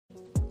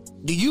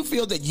Do you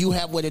feel that you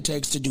have what it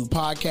takes to do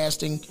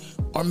podcasting?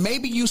 Or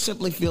maybe you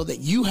simply feel that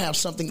you have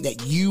something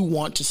that you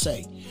want to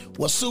say?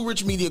 Well, Sue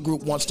Rich Media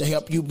Group wants to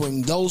help you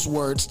bring those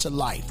words to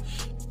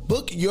life.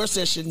 Book your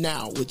session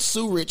now with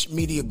Sue Rich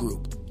Media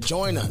Group.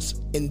 Join us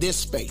in this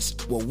space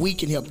where we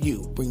can help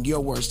you bring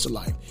your words to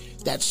life.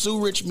 That's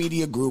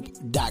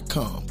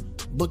SueRichMediaGroup.com.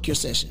 Book your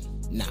session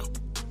now.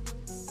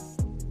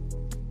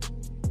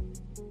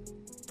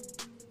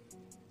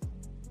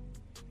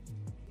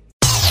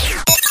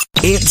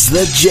 It's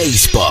the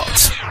J-Spot,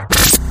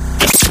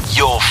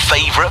 your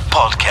favorite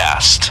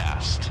podcast.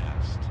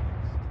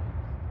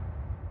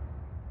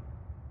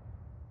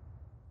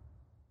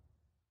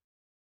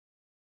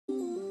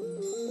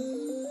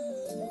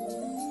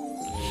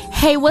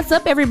 Hey, what's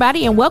up,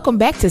 everybody, and welcome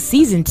back to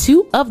season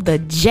 2 of the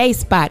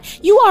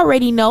J-Spot. You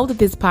already know that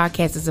this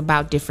podcast is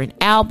about different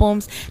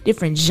albums,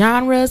 different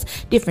genres,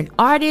 different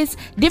artists,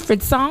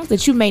 different songs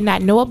that you may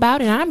not know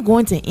about, and I'm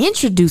going to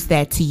introduce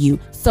that to you.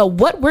 So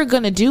what we're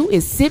going to do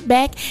is sit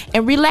back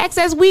and relax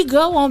as we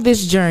go on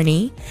this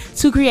journey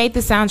to create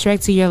the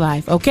soundtrack to your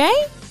life, okay?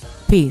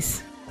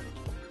 Peace.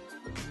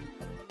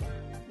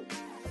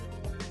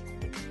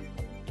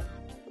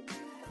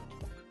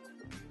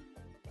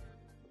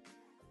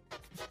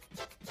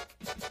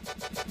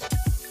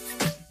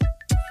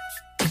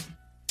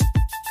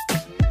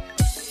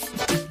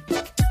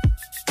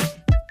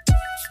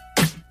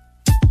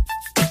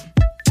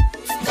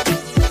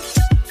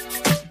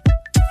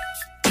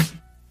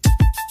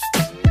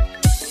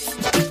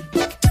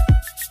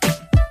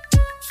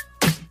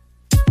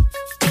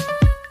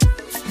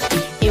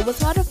 It was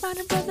hard to find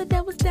a brother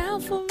that was down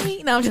for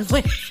me. No, I'm just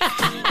playing.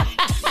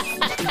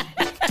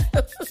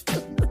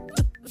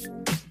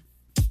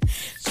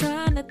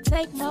 Trying to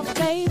take my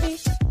baby.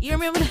 You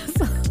remember that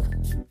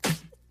song?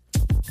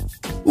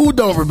 Who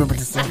don't remember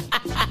this song?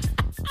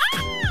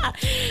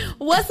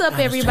 What's up,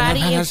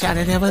 everybody? It's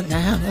down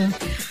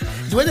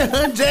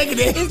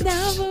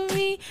for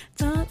me.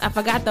 I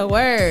forgot the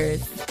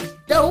words.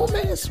 Don't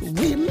mess with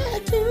my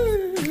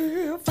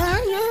girl.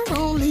 Find your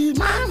only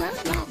mama.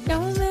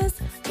 Don't mess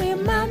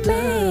with my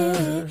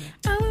man.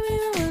 I don't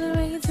really want to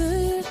bring it to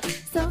you.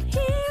 So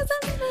here's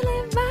a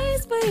little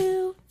advice for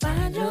you.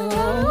 Find your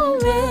own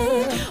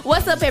man.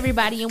 What's up,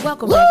 everybody, and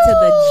welcome back to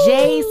the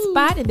J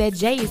Spot. And that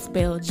J is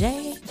spelled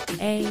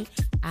J-A-I-E.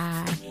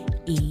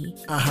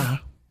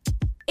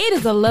 It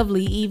is a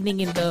lovely evening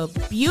in the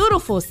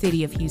beautiful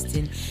city of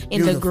Houston,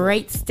 in the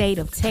great state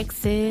of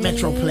Texas.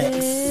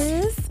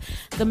 Metroplex.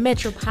 The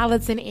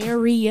metropolitan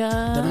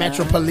area. The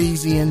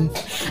Metropolitan.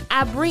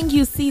 I bring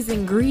you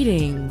season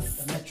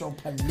greetings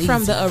Metropolitan.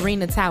 from the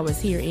Arena Towers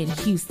here in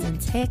Houston,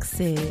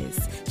 Texas.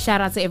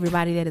 Shout out to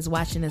everybody that is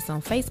watching us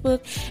on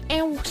Facebook.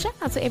 And shout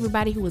out to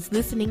everybody who is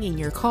listening in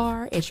your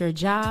car, at your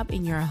job,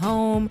 in your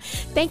home.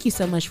 Thank you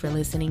so much for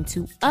listening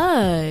to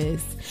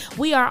us.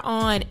 We are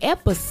on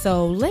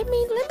episode, let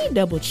me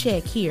double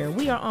check here.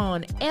 We are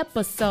on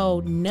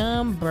episode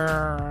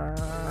number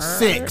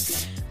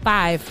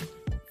 5.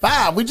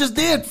 We just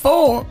did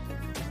 4.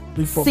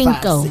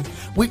 Cinco.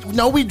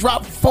 We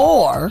dropped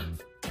 4.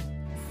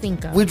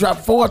 Cinco. We drop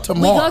 4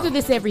 tomorrow. We go through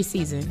this every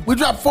season. We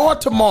drop 4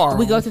 tomorrow.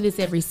 We go through this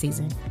every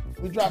season.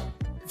 We drop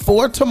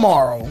 4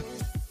 tomorrow,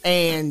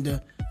 and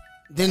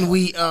then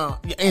we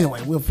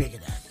anyway, we'll figure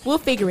that. We'll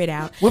figure it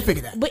out.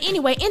 But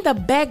anyway, in the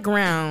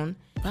background,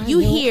 you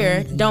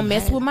hear "Don't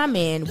Mess with My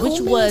Man,"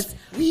 which was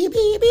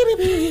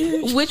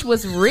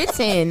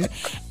written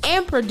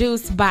and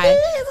produced by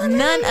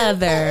none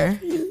other.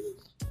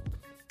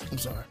 I'm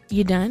sorry.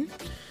 You done?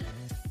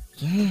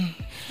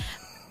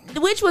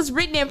 Which was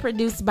written and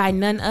produced by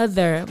none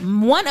other,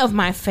 one of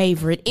my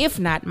favorite, if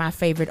not my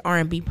favorite,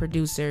 R&B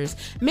producers,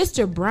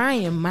 Mr.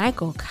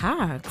 Bryan-Michael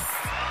Cox.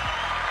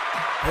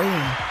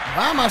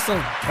 Why am I so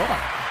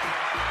dark?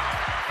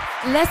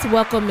 Let's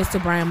welcome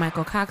Mr.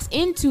 Bryan-Michael Cox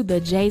into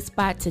the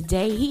J-Spot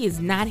today. He is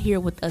not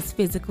here with us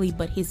physically,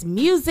 but his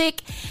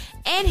music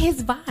and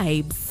his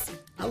vibes,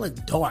 I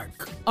look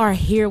dark, are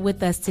here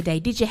with us today.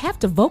 Did you have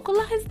to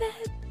vocalize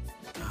that?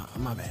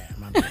 My bad.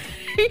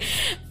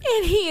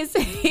 And he is...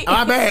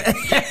 My bad.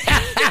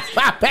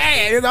 My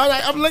bad. You know,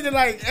 I'm looking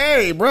like,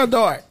 hey, bro,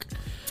 dark.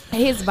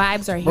 His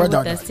vibes are here with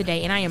us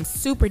today, and I am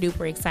super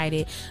duper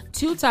excited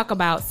to talk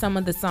about some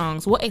of the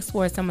songs. We'll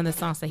explore some of the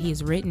songs that he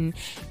has written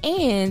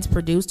and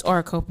produced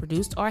or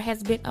co-produced or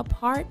has been a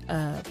part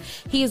of.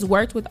 He has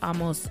worked with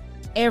almost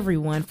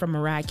everyone from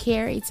Mariah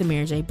Carey to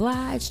Mary J.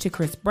 Blige to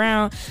Chris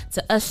Brown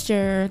to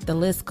Usher. The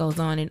list goes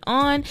on and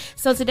on.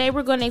 So today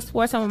we're going to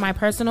explore some of my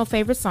personal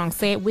favorite songs.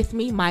 Say it with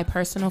me, my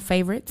personal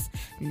favorites.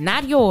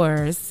 Not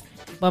yours,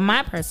 but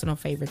my personal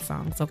favorite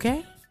songs,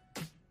 okay?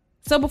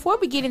 So before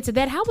we get into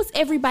that, how was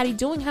everybody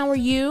doing? How are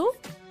you?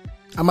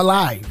 I'm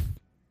alive.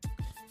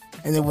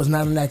 And it was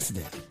not an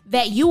accident.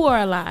 That you are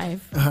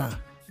alive.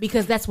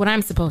 Because that's what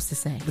I'm supposed to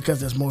say.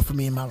 Because there's more for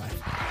me in my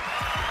life.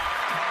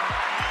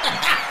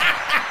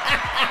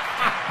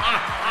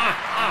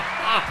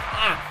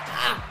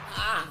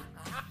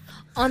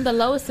 On the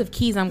lowest of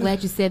keys, I'm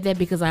glad you said that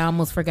because I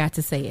almost forgot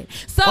to say it.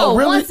 So,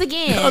 really? Once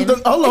again.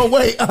 Hold on,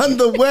 wait. On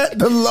the what?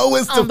 The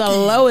lowest of keys. On the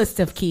lowest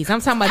of keys.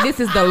 I'm talking about this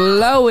is the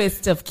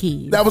lowest of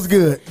keys. That was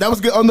good.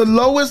 On the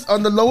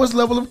lowest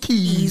level of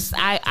keys.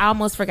 I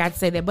almost forgot to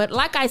say that. But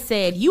like I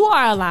said, you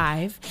are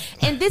alive.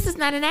 And this is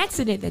not an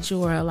accident that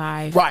you are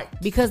alive. Right.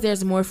 Because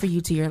there's more for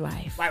you to your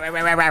life.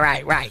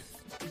 Right.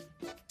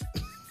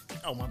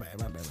 Oh, my bad.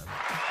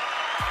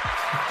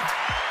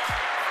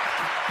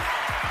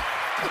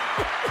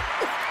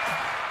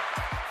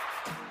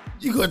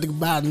 You got to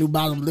buy a new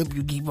bottom lip.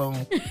 You keep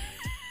on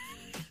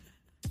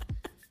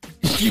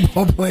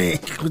playing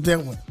with that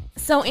one.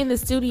 So in the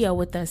studio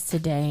with us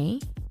today,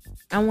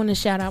 I want to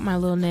shout out my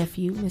little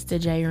nephew, Mr.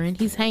 Jaron.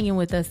 He's hanging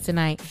with us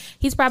tonight.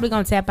 He's probably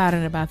going to tap out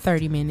in about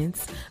 30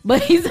 minutes,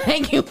 but he's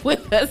hanging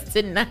with us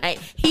tonight.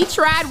 He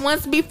tried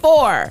once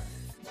before,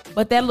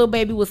 but that little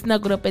baby was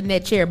snuggled up in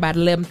that chair about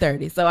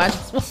 11:30. So I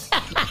just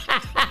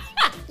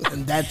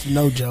and that's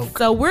no joke.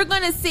 So we're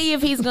going to see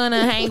if he's going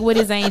to hang with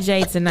his Aunt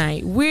Jay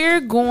tonight. We're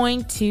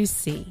going to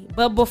see.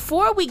 But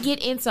before we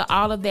get into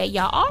all of that,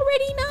 y'all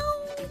already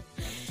know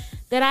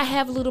that I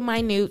have a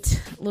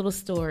little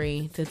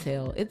story to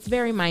tell. It's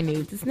very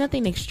minute. It's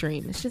nothing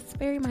extreme. It's just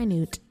very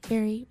minute.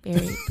 Very,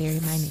 very, very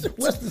minute.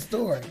 What's the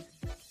story?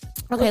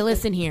 Okay,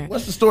 listen here.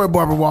 What's the story,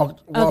 Barbara Walters?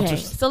 Okay,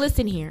 so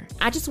listen here.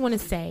 I just want to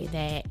say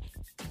that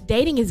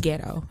dating is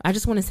ghetto. I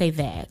just want to say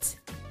that.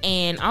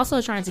 And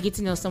also trying to get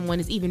to know someone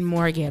is even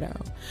more ghetto.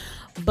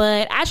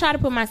 But I try to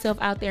put myself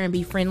out there and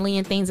be friendly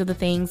and things of the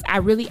things. I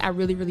really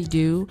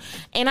do.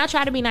 And I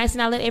try to be nice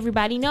and I let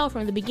everybody know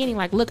from the beginning,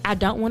 like, look, I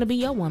don't want to be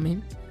your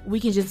woman.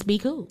 We can just be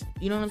cool.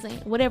 You know what I'm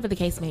saying? Whatever the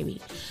case may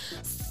be.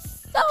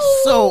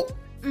 So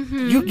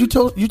you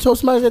told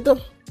somebody that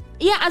though?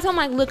 Yeah, I told him,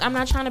 like, look, I'm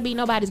not trying to be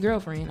nobody's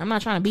girlfriend. I'm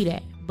not trying to be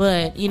that.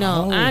 But,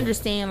 I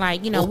understand,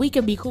 like, we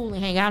could be cool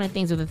and hang out and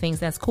things of the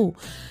things. That's cool.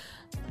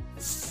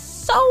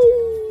 So,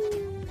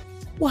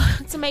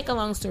 to make a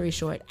long story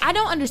short, I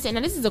don't understand.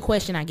 Now, this is a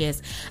question, I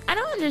guess. I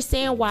don't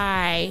understand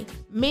why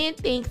men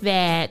think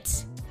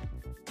that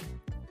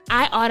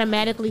I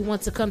automatically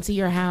want to come to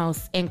your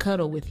house and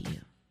cuddle with you.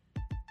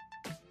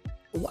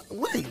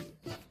 Wait.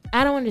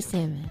 I don't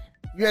understand that.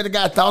 You had a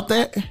guy thought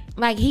that?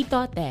 Like, he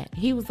thought that.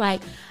 He was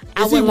like...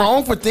 Is he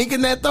wrong for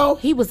thinking that, though?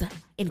 He was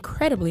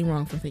incredibly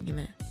wrong for thinking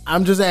that.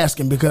 I'm just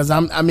asking because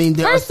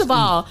First of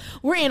all,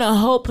 we're in a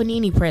whole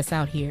panini press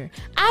out here.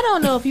 I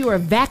don't know if you are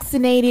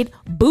vaccinated,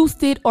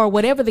 boosted, or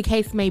whatever the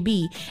case may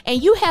be,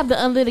 and you have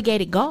the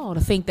unlitigated gall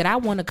to think that I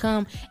want to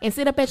come and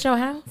sit up at your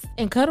house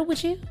and cuddle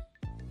with you.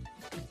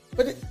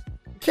 But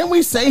can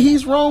we say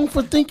he's wrong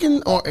for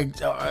thinking or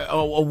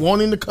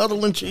wanting to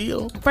cuddle and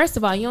chill? First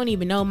of all, you don't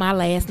even know my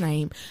last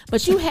name,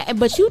 but you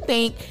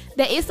think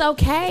that it's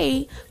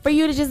okay for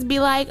you to just be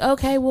like,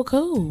 okay, well,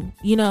 cool,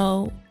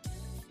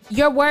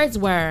 Your words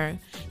were,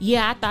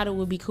 yeah, I thought it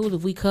would be cool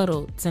if we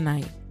cuddled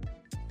tonight.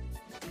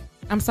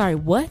 I'm sorry,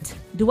 what?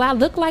 Do I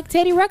look like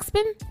Teddy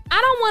Ruxpin? I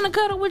don't want to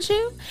cuddle with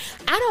you.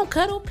 I don't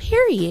cuddle,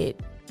 period.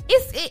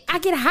 I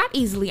get hot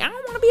easily. I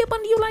don't want to be up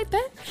under you like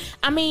that.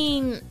 I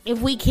mean, if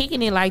we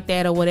kicking it like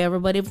that or whatever,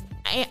 but if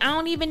I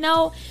don't even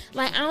know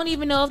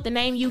if the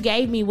name you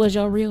gave me was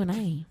your real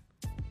name.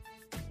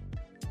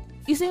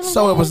 You see what I'm saying?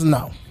 So it was a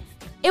no.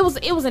 It was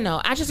a no.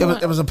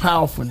 It was a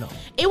powerful no.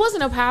 It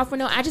wasn't a powerful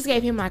no. I just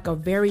gave him like a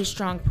very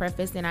strong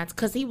preface, and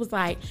because he was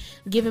like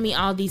giving me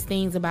all these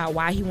things about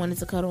why he wanted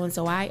to cuddle, and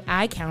so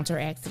I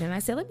counteracted, and I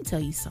said, let me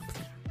tell you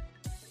something.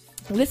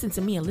 Listen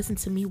to me and listen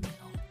to me well.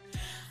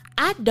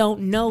 I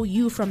don't know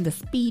you from the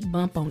speed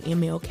bump on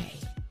MLK,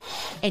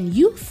 and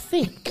you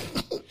think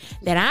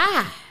that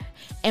I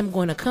am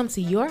going to come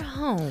to your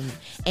home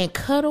and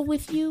cuddle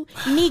with you,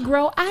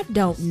 Negro? I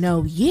don't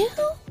know you.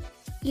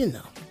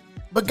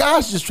 But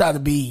guys just try to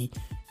be,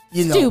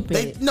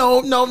 stupid.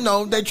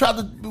 They try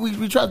to.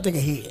 We try to think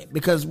ahead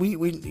because we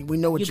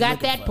know what you got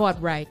that part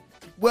right.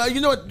 Well,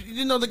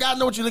 the guy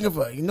know what you're looking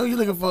for. You're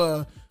looking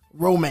for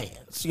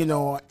romance.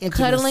 Intimacy.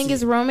 Cuddling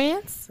is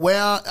romance.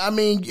 Well, I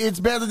mean, it's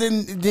better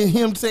than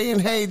him saying,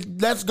 "Hey,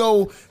 let's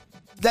go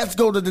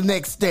to the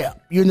next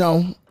step."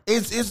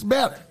 It's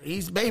better.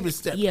 He's baby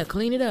stepping. Yeah,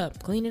 clean it up.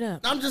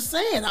 I'm just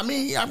saying. I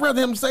mean, I'd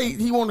rather him say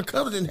he want to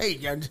cuddle than, hey,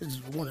 I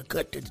just want to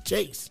cut to the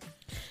chase.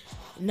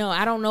 No,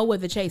 I don't know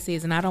what the chase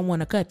is, and I don't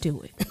want to cut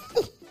to it.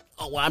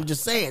 Well, I'm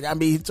just saying. I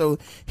mean, so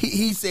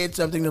he said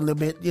something a little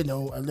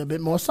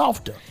bit more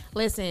softer.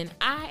 Listen,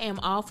 I am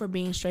all for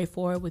being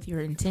straightforward with your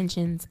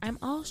intentions. I'm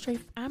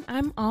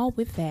all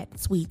with that,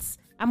 sweets.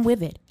 I'm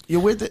with it. You're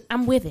with it?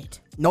 I'm with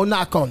it. No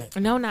knock on it.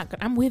 No knock.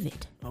 I'm with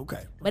it.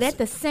 Okay. But at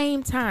the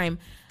same time,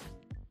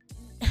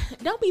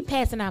 don't be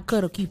passing out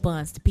cuddle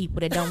coupons to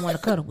people that don't want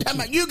to cuddle with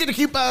you. You get a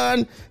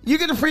coupon. You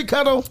get a free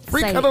cuddle.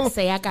 Cuddle.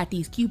 Say, I got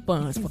these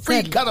coupons for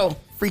free cuddle.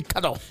 Free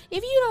cuddle.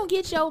 If you don't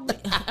get your...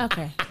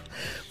 Okay.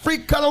 Free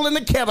cuddle in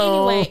the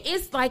kettle. Anyway,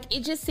 it's like,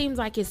 it just seems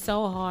like it's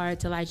so hard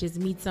to like just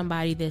meet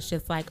somebody that's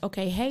just like,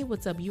 okay, hey,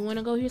 what's up? You want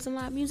to go hear some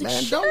live music?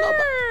 Man,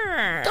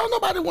 sure. Don't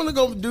nobody want to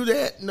go do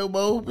that, no,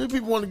 Bo.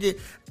 People want to get...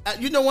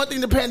 one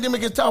thing the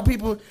pandemic has taught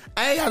people,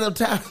 I ain't got no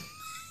time.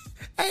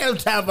 I ain't have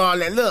time for all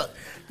that. Look,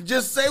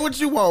 just say what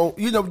you want.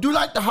 Do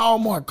like the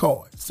Hallmark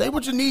card. Say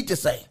what you need to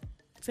say.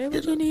 Say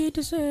what you need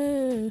to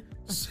say.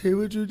 Say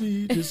what you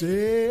need to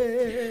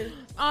say.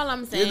 All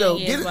I'm saying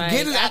is,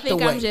 get it out the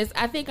way.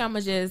 I think I'm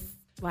just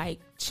like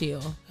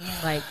chill.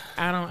 Like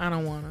I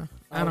don't wanna.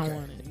 I don't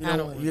want it. I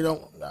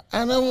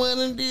don't want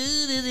to do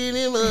this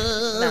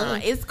anymore. Nah,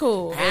 it's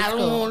cool. I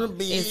don't want to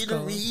be the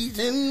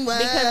reason why.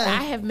 Because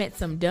I have met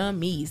some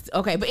dummies.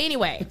 Okay, but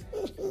anyway.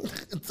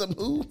 Some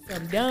who?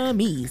 Some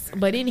dummies.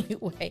 But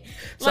anyway.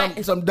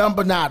 Some dumb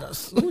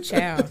bananas. Ooh,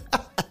 child.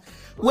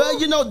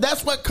 Well,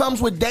 that's what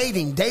comes with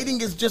dating.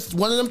 Dating is just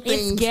one of them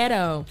things. It's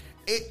ghetto.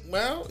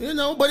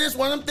 But it's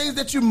one of them things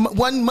that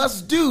one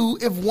must do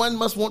if one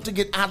must want to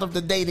get out of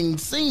the dating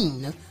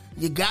scene.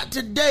 You got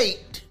to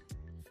date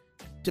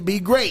to be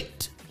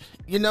great,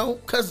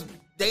 because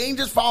they ain't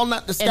just falling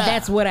out the sky. And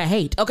that's what I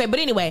hate. Okay, but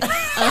anyway.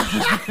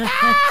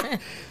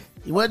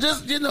 Well,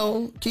 just,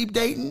 keep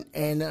dating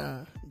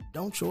and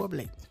don't show up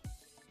late.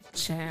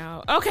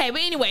 Child. Okay,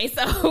 but anyway,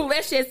 so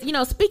let's just,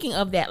 speaking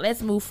of that,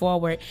 let's move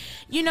forward.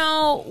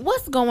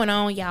 What's going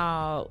on,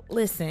 y'all?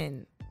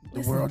 Listen.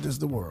 The world is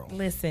the world.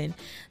 Listen.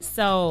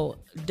 So,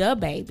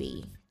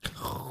 DaBaby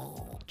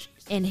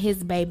and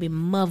his baby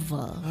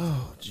mother.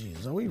 Oh,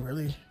 jeez. Are we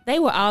really? They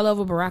were all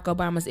over Barack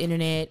Obama's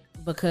internet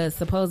because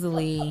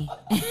supposedly...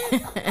 Whose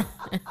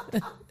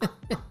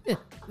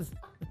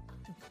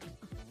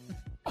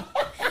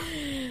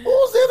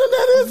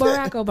internet is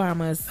Barack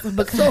Obama's.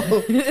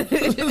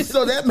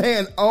 So that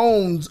man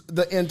owns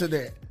the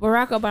internet.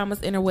 Barack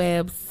Obama's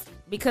interwebs.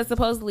 Because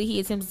supposedly he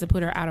attempted to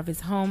put her out of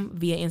his home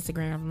via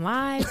Instagram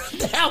Live.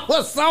 That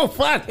was so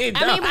funny.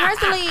 Though.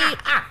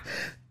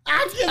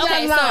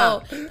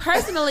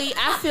 Personally,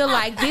 I feel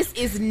like this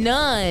is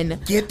none.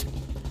 Get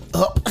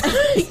up.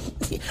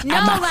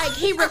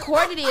 He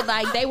recorded it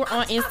like they were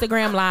on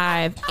Instagram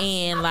Live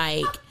and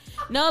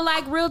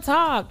real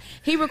talk.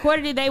 He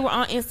recorded it. They were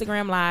on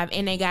Instagram Live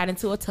and they got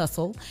into a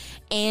tussle.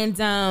 And,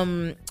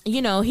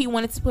 he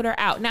wanted to put her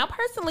out. Now,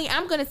 personally,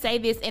 I'm going to say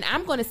this and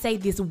I'm going to say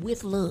this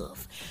with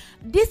love.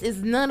 This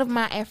is none of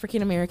my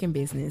African American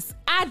business.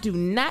 I do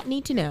not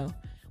need to know.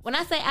 When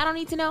I say I don't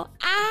need to know,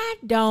 I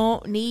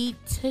don't need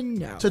to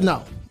know. To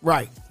know,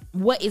 right.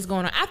 What is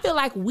going on. I feel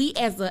like we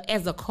as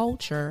a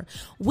culture,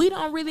 we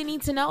don't really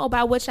need to know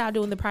about what y'all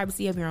do in the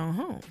privacy of your own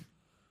home.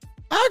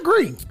 I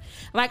agree.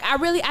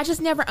 I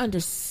just never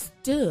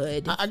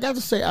understood. I got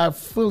to say, I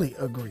fully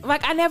agree.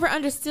 I never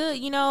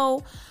understood,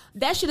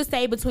 that should have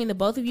stayed between the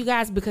both of you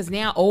guys because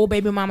now old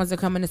baby mamas are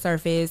coming to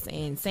surface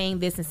and saying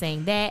this and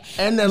saying that.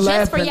 And they're just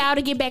laughing. For y'all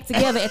to get back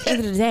together at the end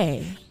of the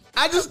day.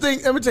 I just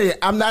think, let me tell you,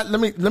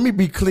 let me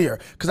be clear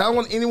because I don't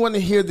want anyone to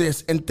hear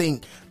this and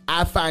think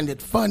I find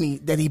it funny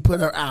that he put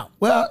her out.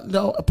 Well,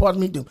 no,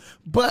 pardon me, do.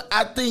 But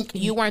I think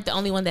you weren't the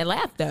only one that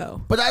laughed,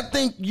 though. But I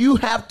think you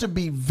have to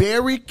be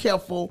very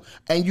careful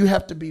and you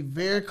have to be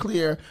very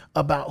clear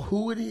about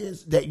who it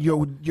is that you're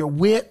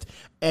with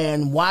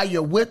and why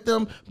you're with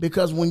them.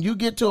 Because when you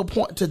get to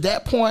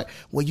that point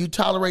where you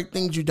tolerate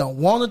things you don't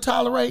want to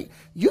tolerate,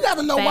 you got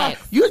to know why.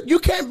 You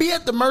can't be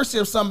at the mercy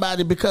of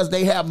somebody because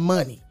they have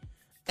money.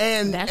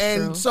 That's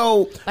true.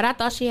 So, but I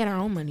thought she had her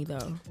own money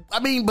though.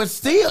 But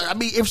still,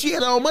 if she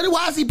had her own money,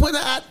 why is he putting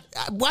her out?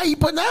 Why are you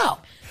putting her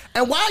out?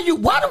 And why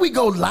do we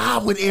go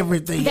live with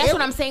everything? That's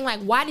what I'm saying.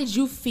 Why did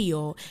you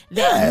feel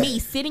that me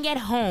sitting at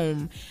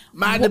home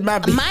minding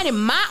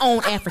my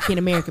own African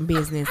American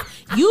business,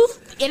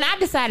 and I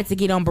decided to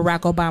get on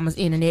Barack Obama's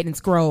internet and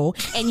scroll,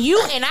 and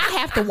I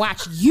have to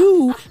watch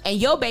you and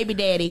your baby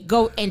daddy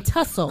go and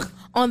tussle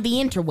on the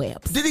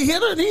interwebs. Did he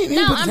hit her?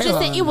 No, I'm just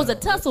saying it was a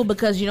tussle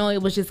because,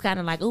 it was just kind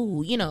of like,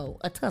 ooh,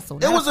 a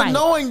tussle. It was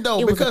annoying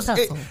though because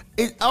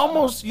it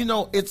almost,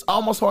 it's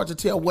almost hard to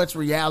tell what's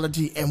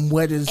reality and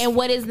what is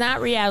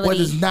not reality. What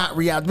is not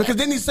reality. Because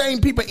then these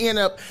same people end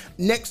up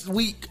next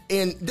week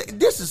and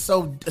this is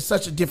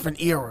such a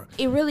different era.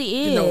 It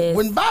really is.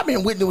 When Bobby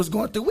and Whitney was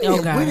going through, we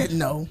didn't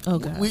know. Oh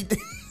God. We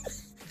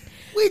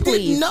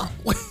didn't know.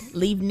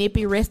 Leave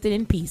Nippy rested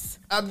in peace.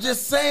 I'm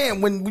just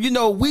saying, when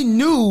we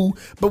knew,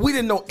 but we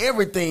didn't know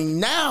everything.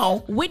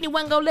 Now Whitney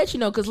wasn't gonna let you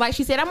know because, like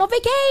she said, I'm on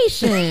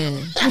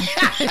vacation.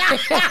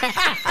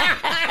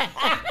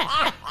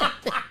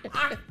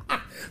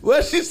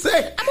 What'd she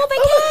say? I'm on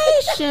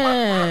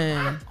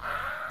vacation.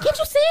 Can't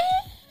you see?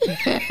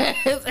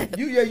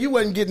 You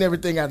wasn't getting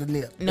everything out of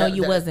Nip. No,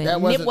 you wasn't.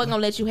 Nip wasn't gonna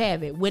let you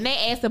have it. When they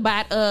asked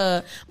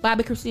about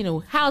Bobby Christina,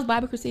 how's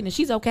Bobby Christina?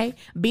 She's okay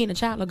being a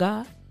child of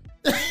God.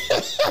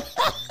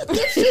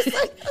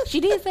 She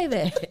did say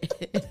that.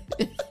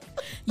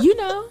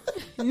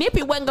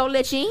 Nippy wasn't gonna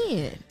let you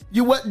in.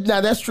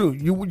 Now that's true.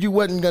 You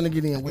wasn't gonna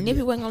get in with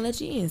Nippy wasn't gonna let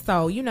you in.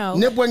 So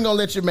Nip wasn't gonna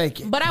let you make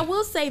it. But I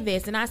will say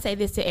this, and I say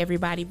this to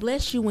everybody: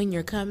 bless you when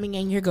you're coming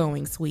and you're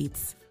going,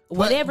 sweets.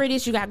 Whatever it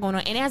is you got going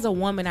on. And as a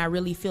woman, I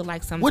really feel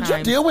like sometimes... Would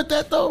you deal with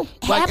that, though?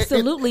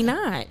 Absolutely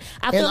not.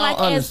 I feel like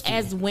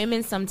as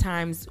women,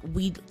 sometimes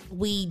we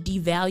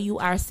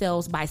devalue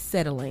ourselves by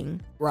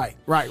settling. Right.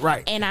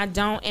 And I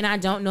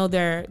don't know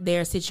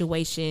their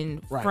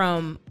situation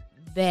from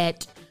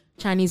that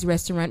Chinese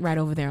restaurant right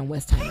over there on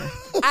Westheimer.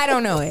 I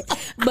don't know it,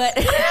 but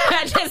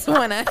I just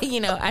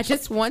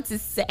want to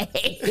say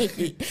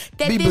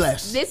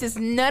that this is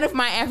none of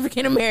my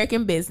African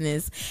American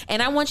business,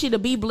 and I want you to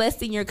be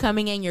blessed in your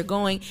coming and your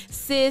going.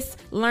 Sis,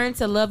 learn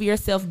to love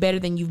yourself better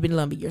than you've been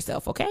loving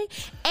yourself, okay?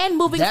 And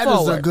moving forward.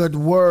 That is a good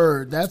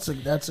word. That's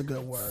a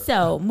good word.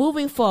 So,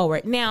 moving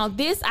forward. Now,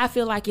 this I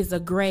feel like is a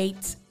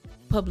great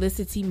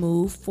publicity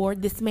move for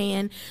this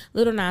man.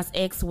 Lil Nas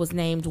X was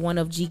named one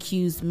of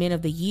GQ's Men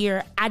of the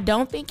Year. I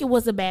don't think it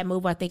was a bad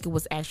move. I think it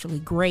was actually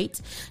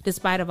great.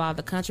 Despite of all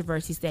the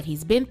controversies that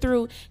he's been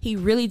through, he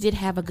really did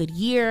have a good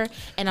year,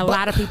 and a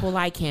lot of people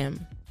like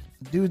him.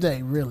 Do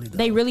they really, though?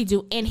 They really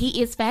do, and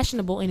he is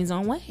fashionable in his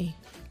own way.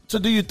 So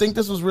do you think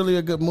this was really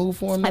a good move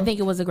for him, though? I think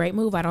it was a great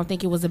move. I don't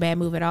think it was a bad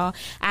move at all.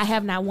 I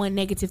have not one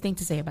negative thing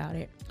to say about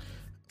it.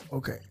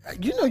 Okay.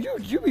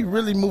 You be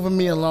really moving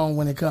me along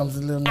when it comes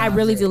to Lil Nas I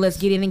really X. do. Let's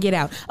get in and get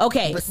out.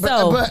 Okay,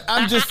 but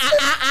I'm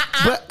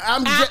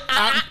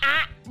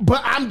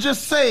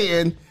just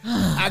saying,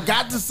 I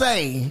got to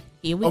say,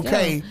 here we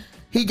go.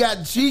 He got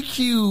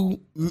GQ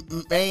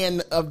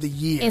Man of the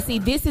Year. And see,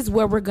 this is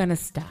where we're going to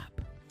stop.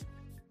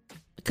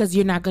 Because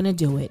you're not going to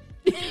do it.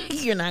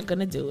 You're not going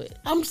to do it.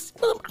 I'm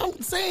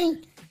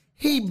saying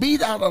he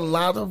beat out a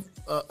lot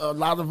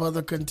of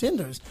other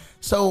contenders.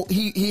 So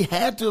he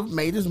had to have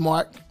made his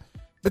mark,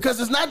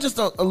 because it's not just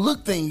a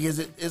look thing, is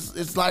it?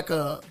 It's like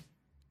a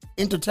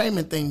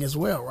entertainment thing as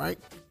well, right?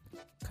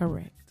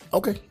 Correct.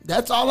 Okay,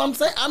 that's all I'm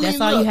saying.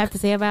 That's all you have to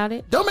say about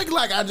it? Don't make it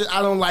like I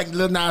don't like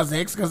Lil Nas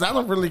X, because I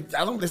don't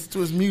listen to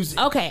his music.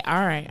 Okay,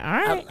 all right.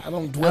 I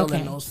don't dwell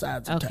in those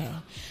sides of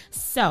town.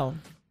 So,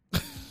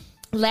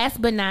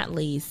 last but not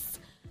least,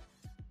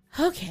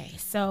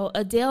 so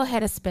Adele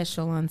had a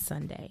special on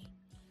Sunday.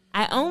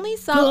 I only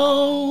saw.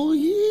 Oh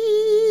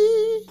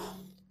yeah.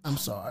 I'm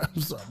sorry.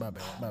 My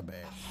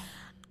bad.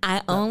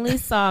 I only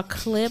saw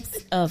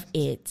clips of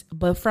it,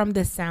 but from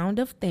the sound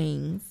of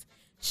things,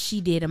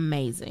 she did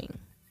amazing.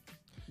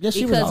 Yes,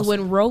 she was because awesome.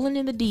 when Rolling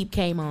in the Deep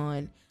came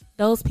on,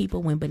 those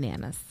people went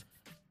bananas.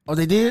 Oh,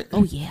 they did?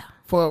 Oh yeah.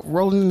 For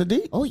Rolling in the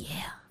Deep? Oh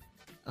yeah.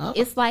 Oh.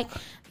 It's like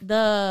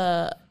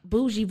the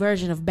bougie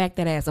version of Back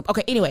That Ass Up.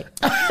 Okay, anyway.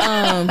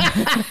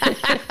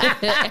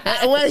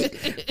 Wait.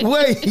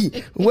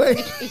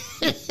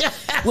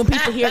 When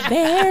people hear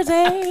there's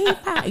a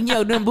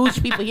fire, them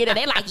bougie people hear that,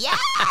 they're like, yes,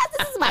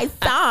 this is my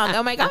song.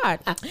 Oh my God.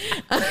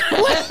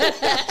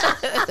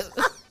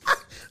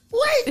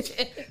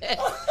 Wait.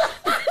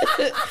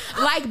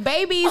 Like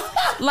babies,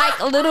 like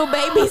little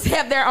babies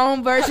have their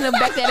own version of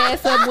Back That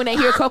Ass Up when they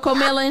hear Coco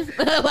Melon.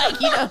 Like,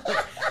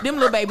 them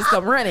little babies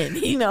come running,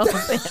 Wait.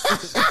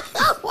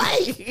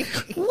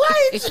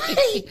 What?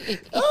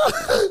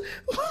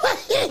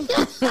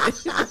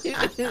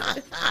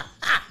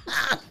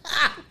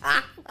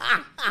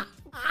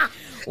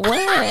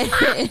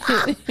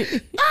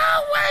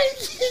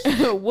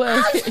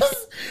 What?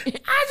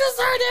 I just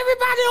heard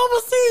everybody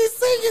overseas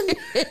singing.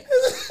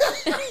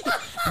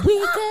 We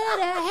could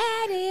have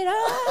had it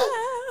all.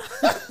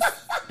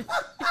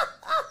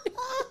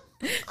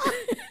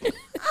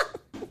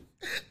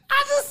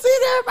 I just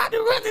seen everybody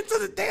running to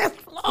the dance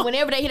floor.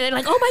 Whenever they hear it, they're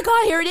like, oh my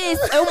God, here it is.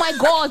 Oh my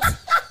God,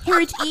 here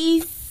it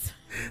is.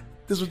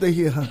 This is what they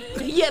hear, huh?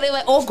 Yeah, they're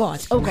like, oh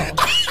God, oh God.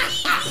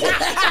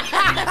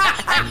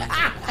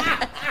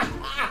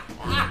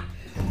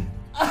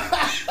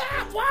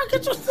 Why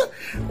can't you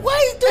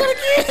wait, do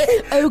it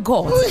again? Oh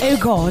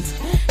God,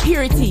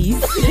 here it is.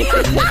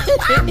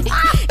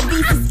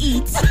 This is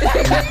it.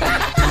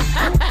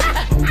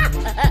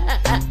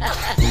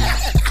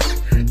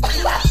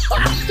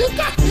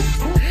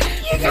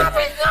 You got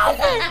me going.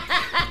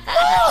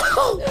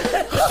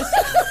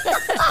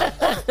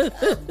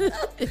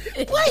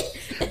 Wait.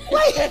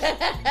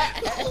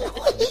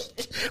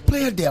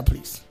 Play it there,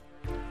 please.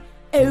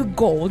 Oh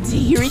God,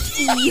 here it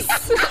is.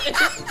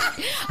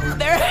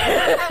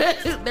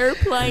 They're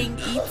playing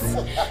it.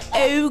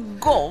 Oh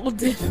God.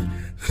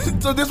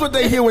 So this is what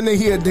they hear when they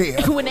hear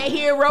there. When they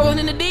hear Rolling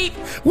in the Deep.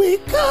 We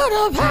could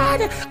have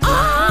had it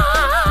all.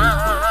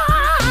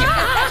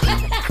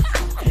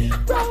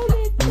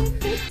 Rolling in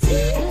the deep.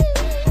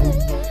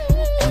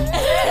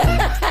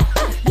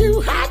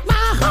 You had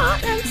my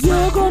heart and soul.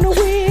 You're gonna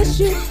wish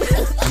you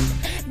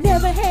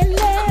never had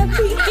left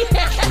me.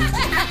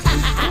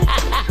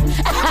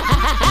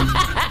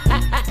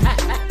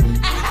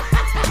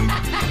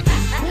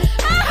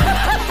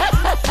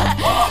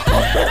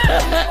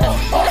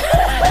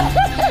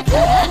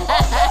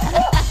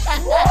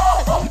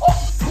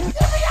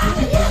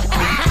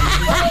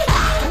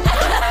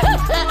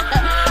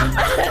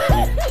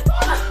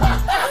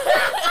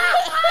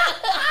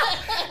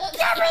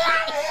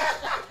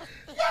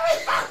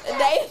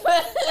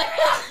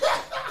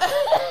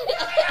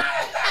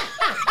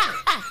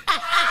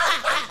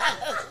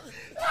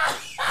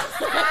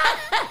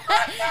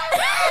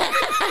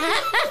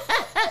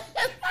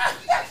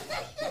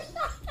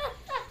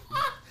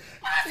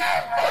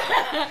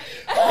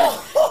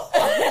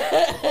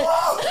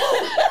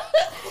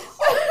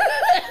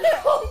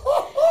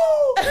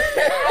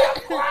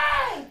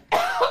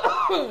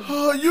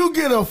 So you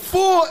get a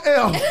full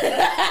F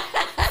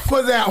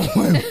for that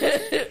one.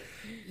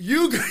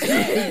 You've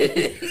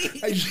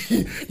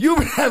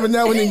been having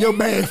that one in your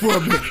bag for a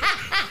bit.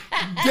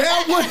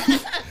 That one,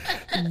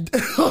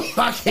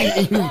 I can't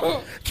even.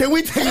 Can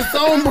we take a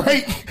song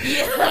break?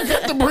 I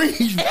got to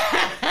breathe.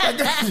 I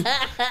got.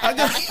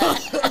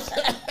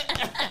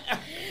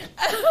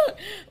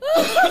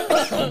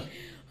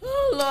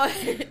 Oh,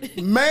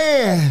 Lord.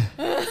 Man,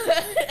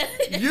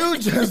 you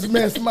just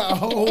messed my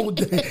whole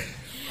day.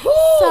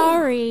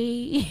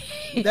 Sorry.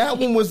 That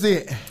one was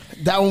it.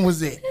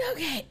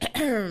 Okay.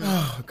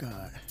 Oh,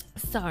 God.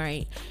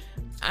 Sorry.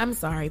 I'm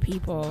sorry,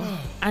 people.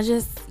 I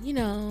just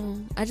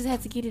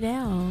had to get it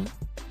out.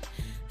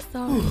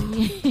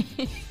 Sorry.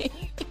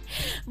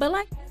 But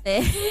like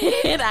I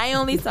said, I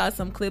only saw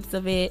some clips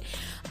of it.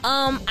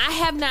 I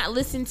have not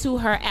listened to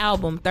her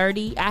album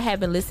 30. I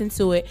haven't listened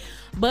to it,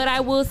 but I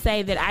will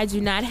say that I do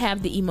not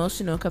have the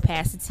emotional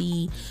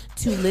capacity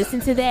to listen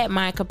to that.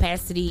 My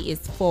capacity is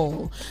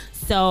full.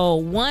 So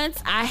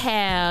once I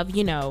have,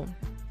 made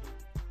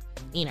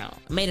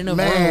enough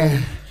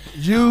room,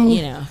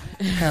 you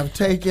have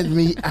taken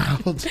me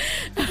out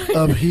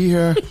of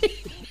here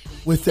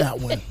with that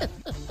one.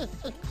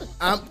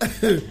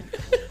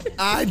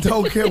 I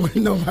don't care what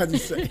nobody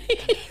say.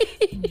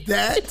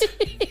 That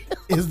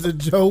is the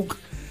joke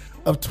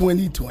of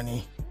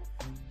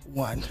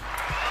 2021.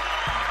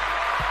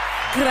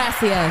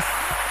 Gracias.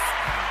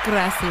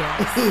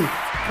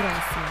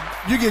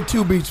 You get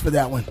 2 beats for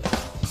that one.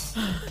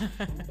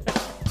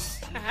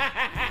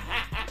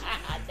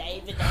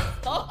 David,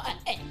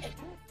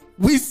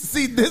 we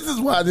see, this is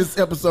why this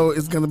episode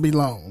is going to be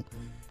long.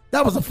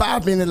 That was a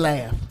 5-minute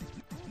laugh.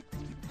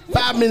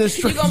 5 minutes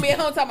straight. You're going to be at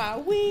home talking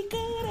about, we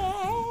could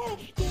have,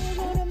 you're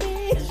going to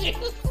miss you.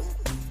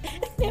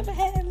 Never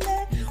had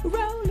love,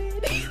 rolling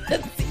in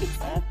the seats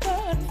of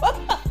fun.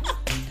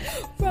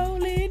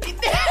 Rolling it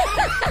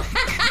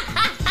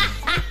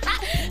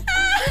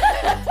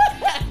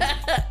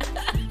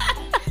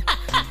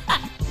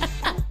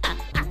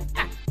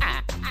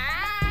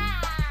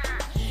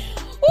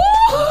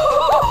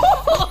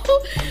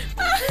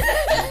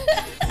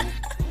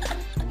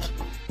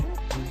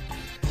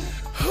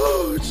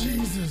Oh,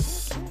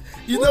 Jesus.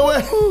 You know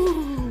what?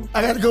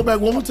 I got to go back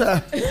one more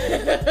time.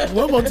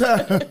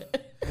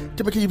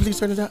 Can you please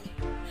turn it up?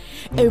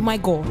 Oh my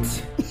God.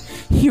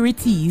 Here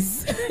it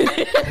is.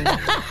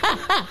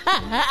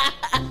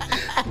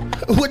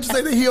 What'd you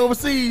say that he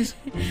overseas?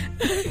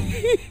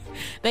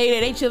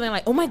 They chilling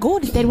like, oh my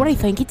God, is that what I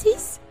think it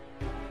is?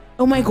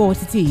 Oh my God,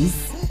 it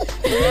is.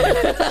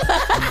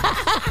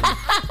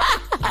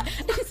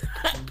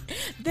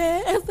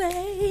 There's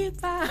a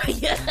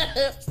fire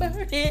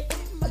burning.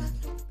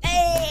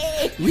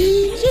 Hey.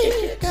 We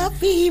shake a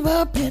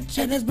fever pitch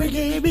and it's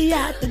bringing me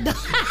out the door.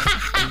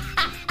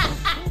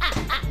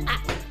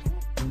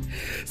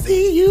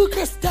 See you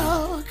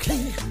crystal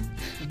clear.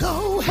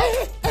 Go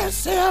ahead and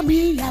sell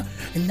me out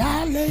and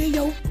I'll lay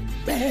your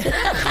bed.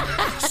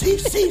 See.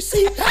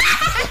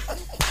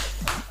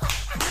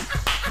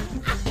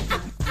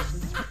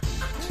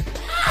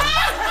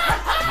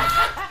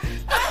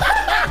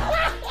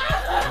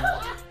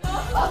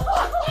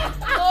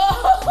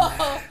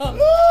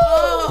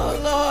 Oh,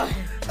 Lord.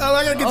 Oh,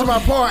 I gotta get to my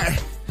part.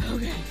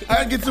 Okay. I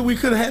gotta get to we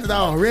could have had it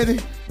all. Ready?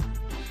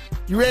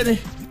 You ready?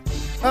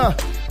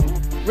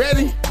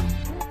 Ready?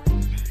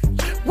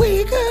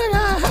 We could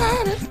have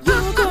had it.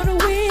 You're gonna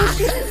wish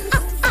you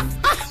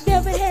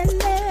never had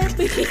left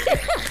me.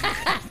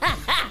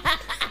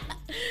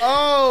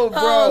 Oh,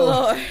 bro. Oh,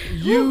 Lord.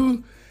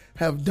 You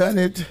have done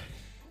it.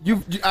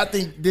 I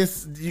think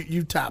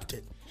you topped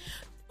it.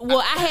 Well,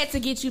 I had to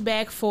get you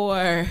back for...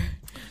 and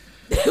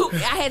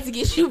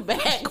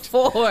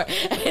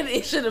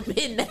it should have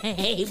been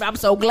named. I'm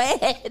so glad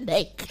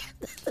they...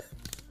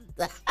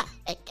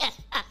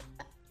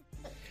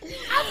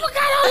 I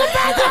forgot all about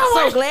that.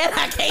 I'm so glad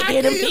I can't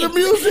hear the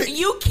music.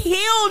 You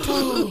killed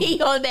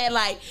me on that.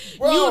 Like,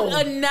 bro, you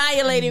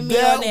annihilated me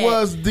on that. That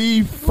was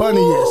the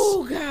funniest.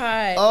 Oh,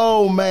 God.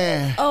 Oh,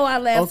 man. Oh, I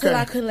laughed till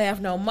I couldn't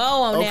laugh no more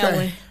on that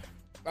one.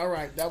 All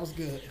right. That was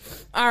good.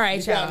 All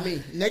right, you y'all. got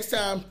me. Next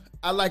time,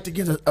 I like to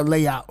get a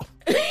layout.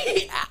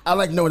 I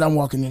like to know what I'm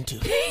walking into.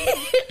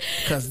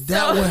 Because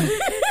that one,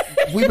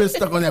 we've been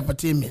stuck on that for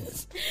 10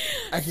 minutes.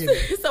 I get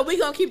it. So we're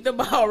going to keep the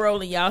ball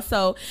rolling, y'all.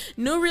 So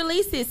new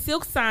release is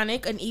Silk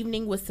Sonic, An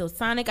Evening with Silk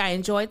Sonic. I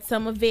enjoyed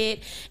some of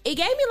it. It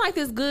gave me like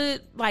this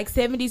good like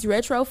 70s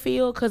retro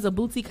feel because of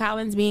Bootsy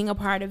Collins being a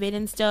part of it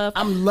and stuff.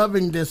 I'm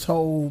loving this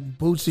whole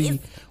Bootsy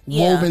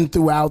woven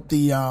throughout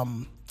the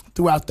album.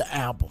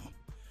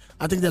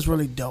 I think that's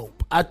really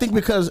dope. I think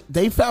because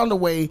they found a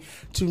way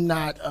to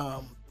not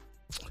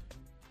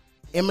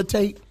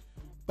imitate,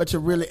 but to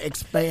really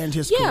expand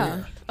his career.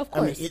 Yeah, of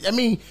course. I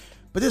mean,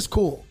 but it's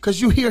cool because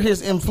you hear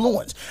his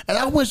influence, and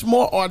I wish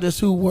more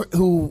artists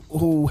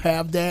who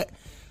have that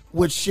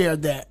would share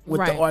that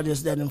with the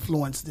artists that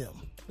influence them.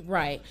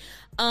 Right.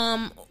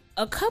 A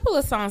couple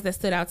of songs that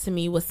stood out to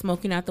me was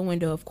 "Smoking Out the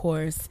Window," of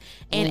course,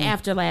 and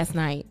 "After Last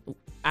Night."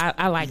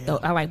 I like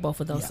I like both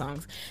of those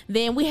songs.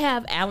 Then we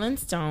have Alan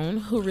Stone,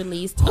 who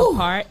released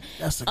Apart.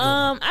 That's a good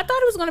one. I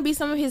thought it was going to be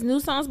some of his new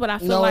songs, but I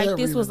feel like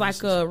this was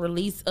like a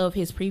release of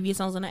his previous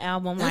songs on the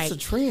album. That's like,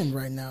 a trend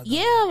right now, though.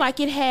 Yeah, like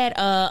it had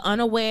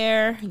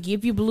Unaware,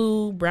 Give You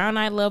Blue, Brown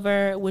Eyed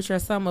Lover, which are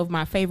some of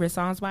my favorite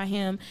songs by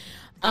him.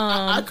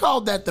 I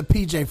called that the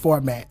PJ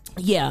format.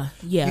 Yeah.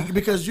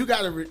 Because you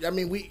gotta,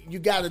 you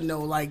gotta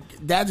know, like,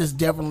 that is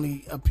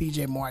definitely a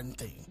PJ Martin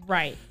thing.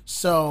 Right.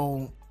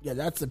 So, yeah,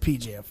 that's the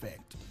PJ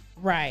effect.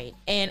 Right.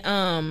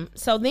 And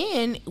so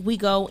then we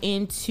go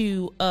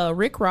into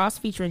Rick Ross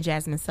featuring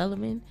Jasmine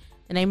Sullivan.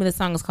 The name of the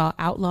song is called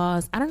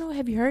Outlaws. I don't know,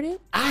 have you heard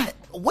it?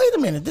 Wait a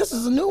minute, this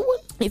is a new one?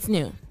 It's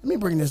new. Let me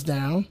bring this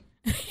down.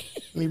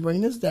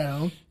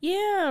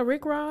 Yeah,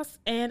 Rick Ross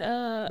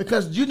and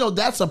because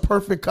that's a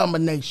perfect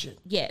combination.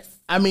 Yes.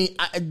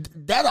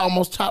 That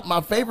almost topped my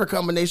favorite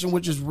combination,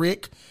 which is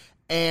Rick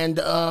and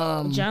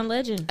John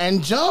Legend.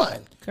 And John.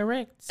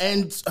 Correct.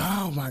 And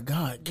oh my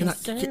God. Can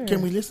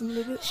we listen a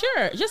little bit?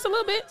 Sure, just a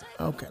little bit.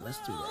 Okay, let's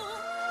do that.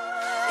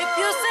 If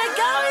you say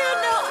go, you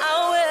know I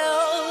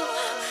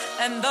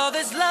will. And though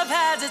this love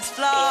has its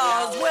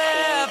flaws,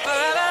 we're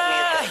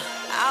forever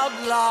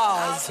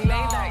outlaws.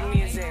 Maybach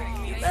music.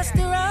 Messed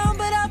around,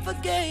 but I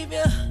forgave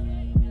you.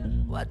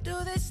 What do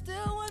they still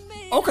want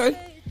me? Okay.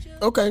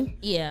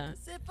 Yeah.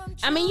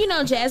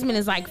 Jasmine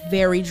is like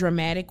very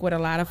dramatic with a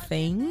lot of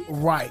things.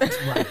 Right.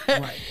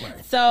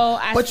 So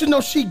but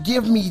she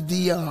give me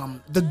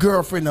the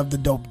girlfriend of the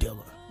dope dealer.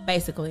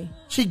 Basically.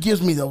 She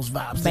gives me those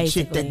vibes. Basically. The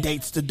chick that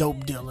dates the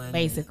dope dealer.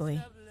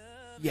 Basically.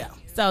 Yeah.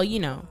 So,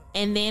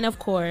 and then of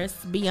course,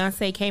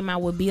 Beyonce came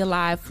out with Be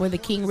Alive for the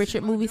King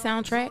Richard movie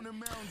soundtrack,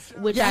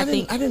 which I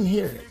didn't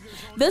hear it.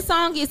 The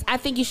song is, I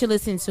think you should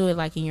listen to it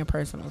like in your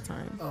personal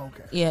time. Oh,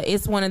 okay. Yeah,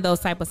 it's one of those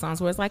type of songs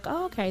where it's like,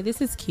 oh, okay,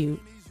 this is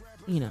cute,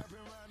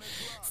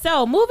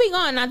 So moving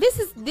on. Now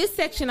this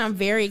section I'm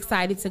very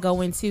excited to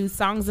go into,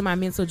 songs in my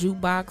mental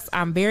jukebox.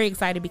 I'm very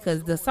excited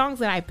because the songs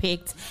that I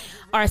picked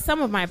are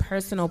some of my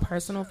personal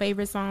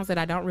favorite songs that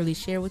I don't really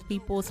share with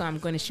people, so I'm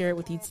going to share it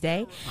with you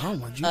today. I don't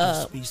want you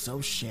to be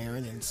so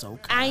sharing and so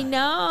kind. I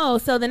know.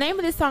 So the name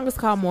of this song is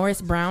called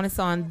Morris Brown. It's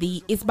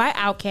by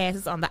Outkast.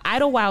 It's on the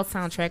Idlewild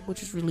soundtrack,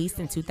 which was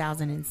released in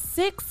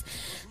 2006.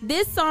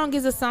 This song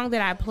is a song that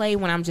I play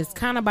when I'm just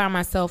kind of by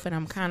myself and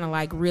I'm kind of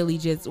like really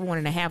just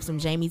wanting to have some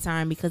Jamie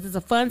time because it's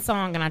a fun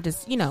song and I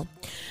just,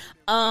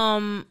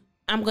 I'm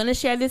going to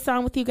share this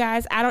song with you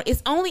guys. I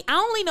only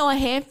know a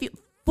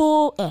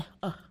handful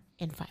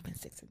in 5 and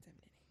 6 and 7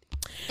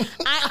 and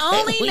 8. I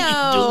only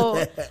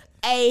know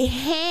a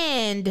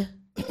hand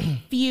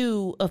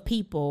few of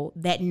people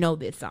that know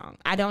this song.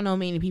 I don't know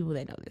many people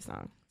that know this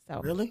song. So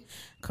really?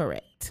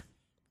 Correct.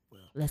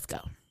 Let's go.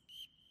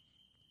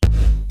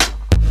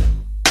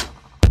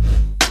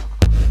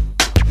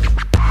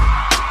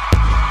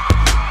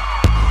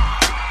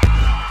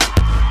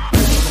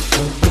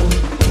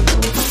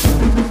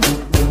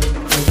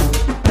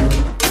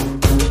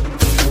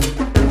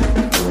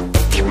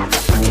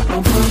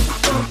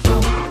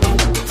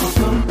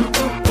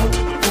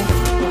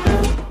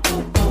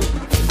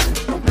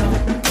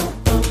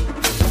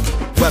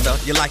 Whether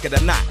you like it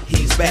or not,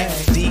 he's back.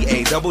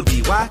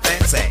 D-A-double-D-Y,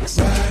 fat sex.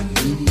 Brand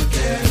new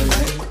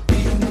Cadillac,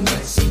 being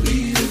nice and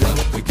beat it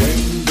up. We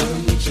came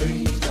down to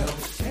change now.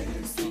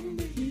 Dancing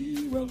the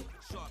hero.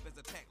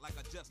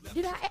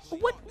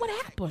 What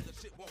happened?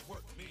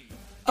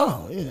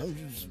 Oh,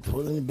 just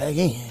pulling it back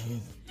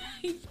in.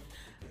 They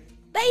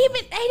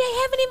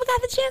haven't even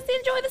got the chance to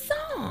enjoy the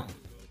song.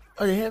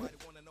 Oh, they haven't?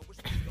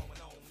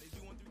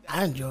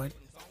 I enjoyed it.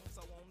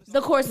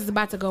 The chorus is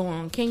about to go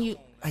on. Can you?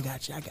 I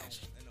got you.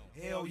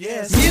 Hell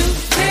yes.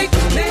 Music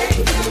make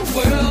the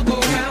world go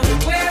round.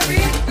 Where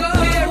it goes,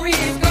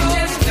 you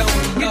just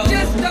don't know.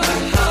 My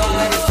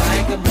heart is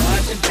like a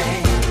marching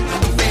band.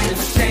 I'm a fan of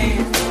the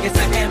stand. Yes, I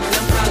am, and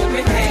I'm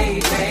hollering, hey,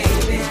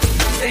 baby.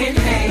 Saying,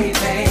 hey,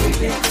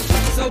 baby.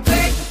 So,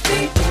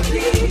 baby,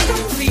 please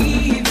don't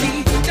leave me.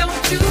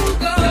 Don't you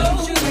go.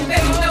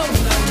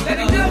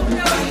 Baby, no.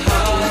 My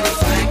heart is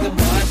like a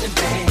marching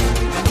band.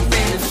 I'm a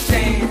fan of the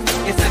stand.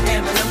 Yes, I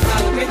am, and I'm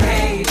hollering,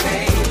 hey,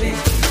 baby.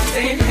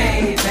 Saying,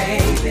 hey,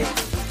 baby.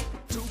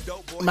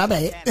 My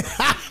bad.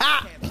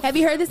 Have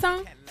you heard this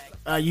song?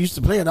 I used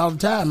to play it all the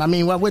time.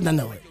 Why wouldn't I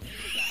know it?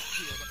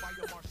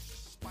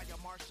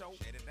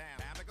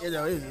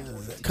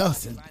 It's a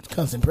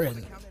constant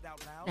present.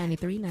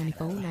 93,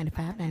 94,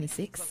 95,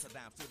 96.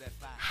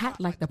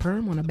 Hot like the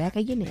perm on the back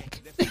of your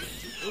neck.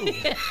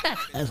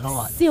 That's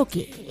hard.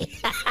 Silky.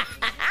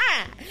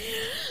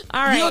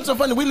 All right. You know what's so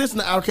funny? We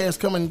listened to Outkast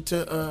coming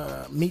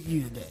to meet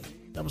you today.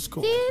 That was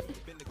cool.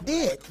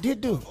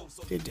 Did do.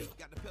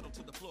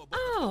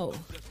 Oh.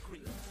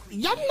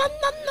 Yeah, no.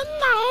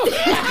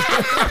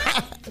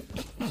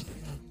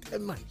 That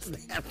might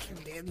slap you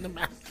dead in the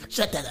mouth.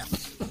 Shut that up.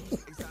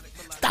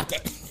 Stop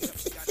that.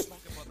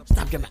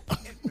 Stop your mouth.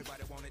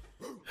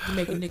 You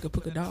make a nigga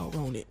put a dog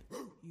on it.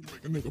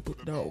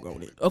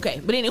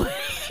 Okay, but anyway.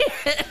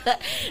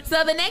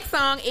 So the next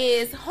song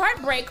is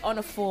Heartbreak on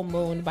a Full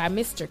Moon by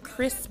Mr.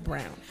 Chris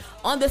Brown.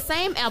 On the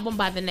same album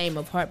by the name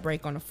of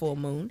Heartbreak on a Full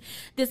Moon.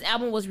 This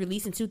album was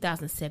released in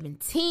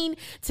 2017.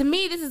 To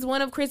me, this is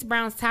one of Chris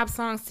Brown's top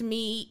songs to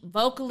me.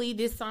 Vocally,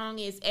 this song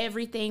is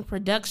everything.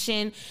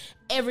 Production,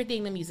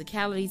 everything, the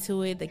musicality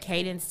to it, the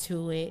cadence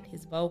to it,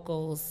 his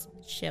vocals,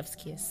 chef's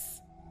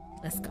kiss.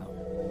 Let's go.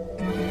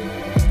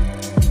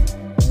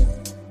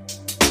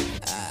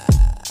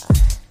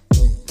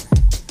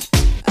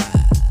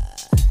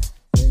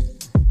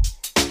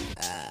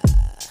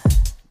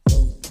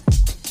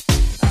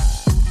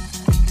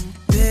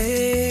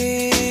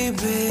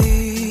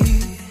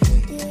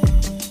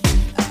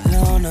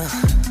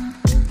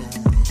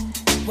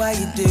 Why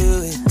you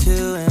do it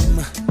to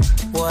him?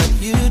 What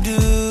you do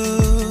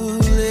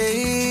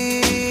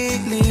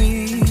lately?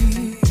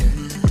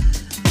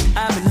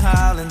 I've been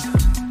hollering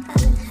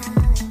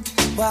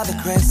while the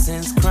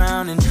crescent's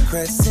crowning,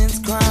 crescent's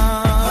crown.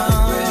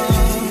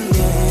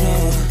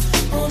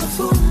 Yeah. On a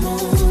full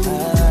moon.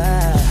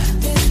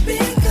 It's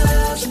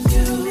because of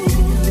you.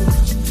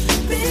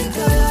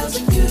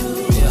 Because of you.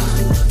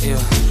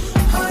 Yeah.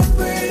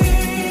 Heartbreak.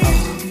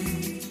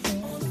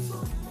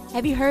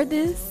 Have you heard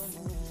this?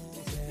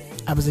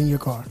 I was in your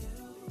car.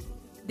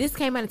 This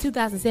came out in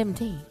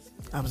 2017.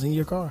 I was in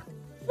your car.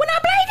 When I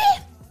played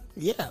it?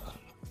 Yeah.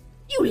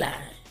 You lying.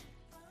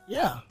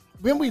 Yeah.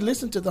 When we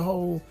listened to the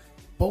whole,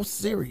 both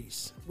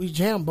series, we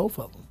jammed both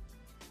of them.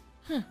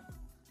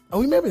 Oh,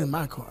 we maybe in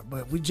my car,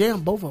 but we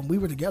jammed both of them. We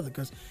were together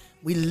because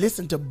we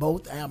listened to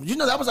both albums. You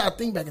know, that was our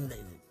thing back in the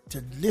day,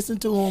 to listen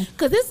to them.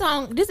 Because this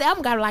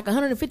album got like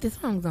 150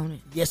 songs on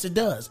it. Yes, it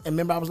does. And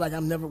remember, I was like,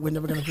 we're never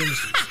going to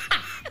finish this.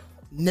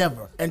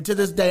 Never. And to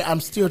this day, I'm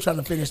still trying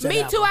to finish that Me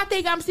album. too. I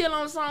think I'm still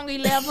on song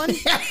 11.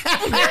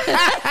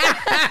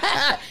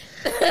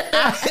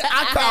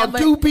 I called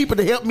two people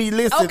to help me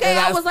listen. Okay, and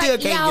I was still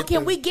like, can't y'all, get can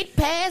through. we get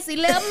past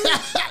 11?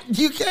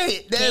 You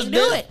can't. Can't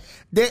do it.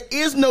 There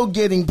is no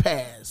getting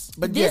past.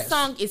 But This yes.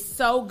 song is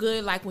so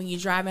good, like when you're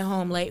driving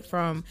home late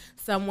from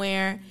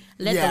somewhere,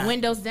 let the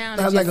windows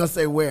down. I was and not going to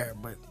say where,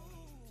 but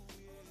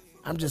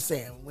I'm just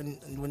saying, when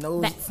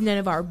those... That's none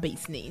of our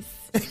business.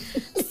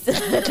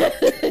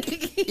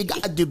 You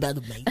got to do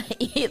better, mate.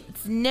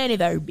 It's none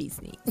of our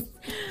business.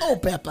 Oh,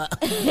 Peppa.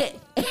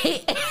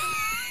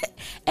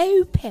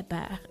 Oh,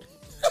 Peppa.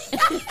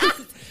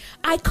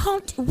 I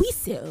can't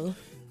whistle.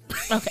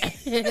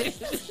 Okay.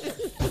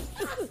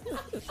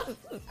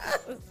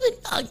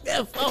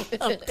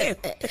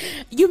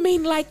 You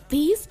mean like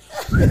these?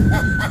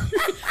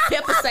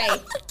 Peppa say.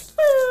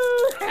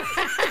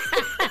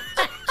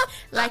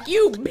 Like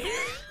you.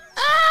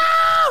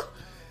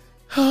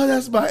 Oh,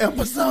 that's my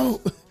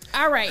episode.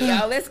 All right,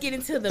 y'all, let's get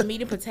into the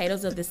meat and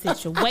potatoes of the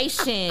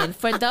situation.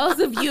 For those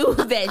of you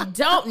that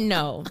don't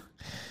know,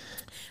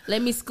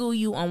 let me school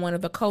you on one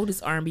of the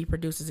coldest R&B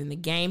producers in the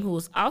game, who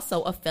is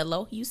also a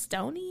fellow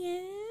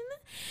Houstonian.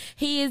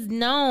 He is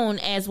known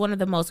as one of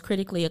the most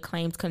critically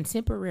acclaimed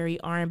contemporary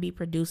R&B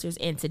producers,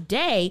 and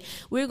today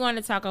we're going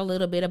to talk a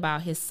little bit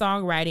about his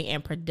songwriting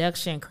and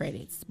production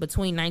credits.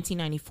 Between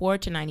 1994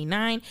 to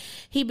 99,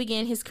 he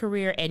began his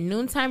career at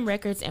Noontime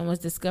Records and was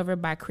discovered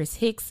by Chris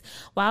Hicks.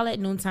 While at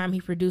Noontime, he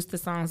produced the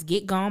songs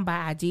Get Gone by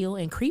Ideal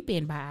and Creep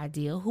In by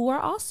Ideal, who are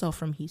also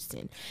from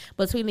Houston.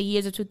 Between the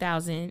years of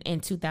 2000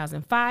 and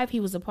 2005, he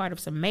was a part of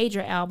some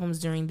major albums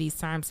during these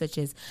times, such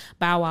as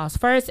Bow Wow's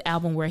first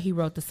album, where he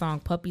wrote the song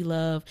Puppy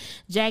Love,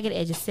 Jagged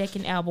Edge's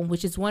second album,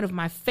 which is one of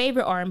my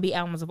favorite R&B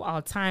albums of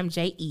all time,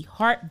 J.E.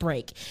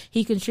 Heartbreak.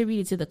 He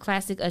contributed to the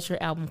classic Usher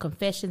album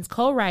Confessions,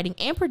 co-writing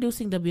and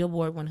producing the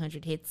Billboard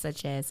 100 hits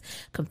such as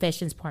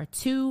Confessions Part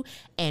 2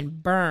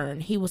 and Burn.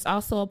 He was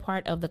also a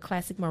part of the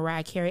classic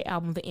Mariah Carey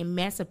album, The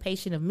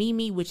Emancipation of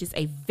Mimi, which is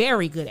a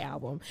very good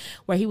album,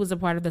 where he was a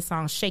part of the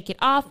song Shake It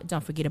Off,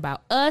 Don't Forget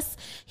About Us.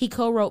 He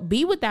co-wrote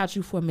Be Without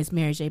You for Miss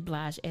Mary J.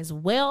 Blige as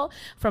well.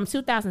 From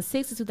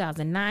 2006 to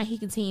 2009, he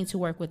continued to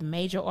work with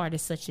major artists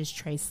such as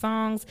Trey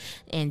Songz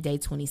and Day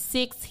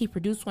 26. He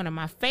produced one of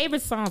my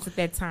favorite songs at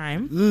that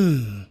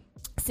time,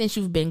 Since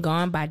You've Been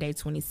Gone by Day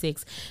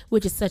 26,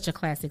 which is such a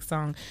classic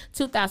song.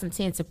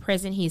 2010 to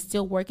present, he is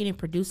still working and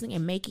producing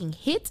and making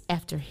hit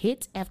after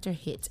hit after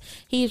hit.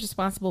 He is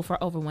responsible for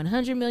over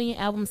 100 million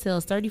album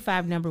sales,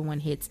 35 number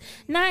one hits,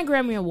 9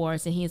 Grammy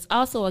Awards, and he is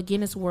also a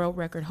Guinness World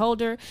Record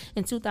holder.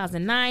 In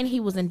 2009, he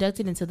was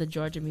inducted into the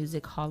Georgia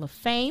Music Hall of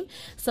Fame.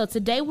 So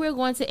today we're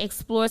going to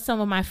explore some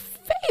of my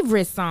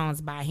favorite songs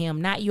by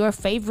him. Not your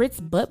favorites,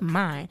 but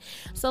mine.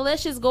 So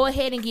let's just go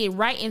ahead and get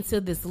right into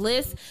this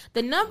list.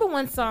 The number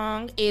one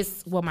song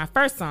is, well, my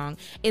first song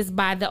is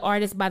by the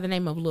artist by the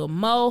name of Lil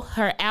Mo.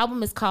 Her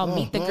album is called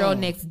Meet the Girl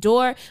Next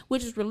Door,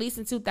 which was released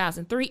in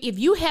 2003. If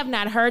you have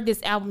not heard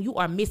this album, you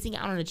are missing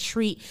out on a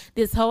treat.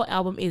 This whole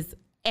album is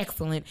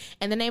excellent.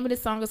 And the name of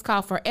this song is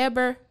called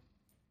Forever,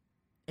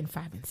 and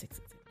 5 and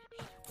 6.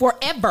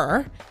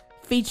 Forever,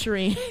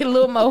 featuring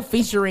Lil Mo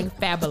featuring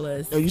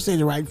Fabulous. Oh, you said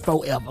it right,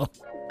 forever.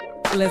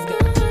 Let's go.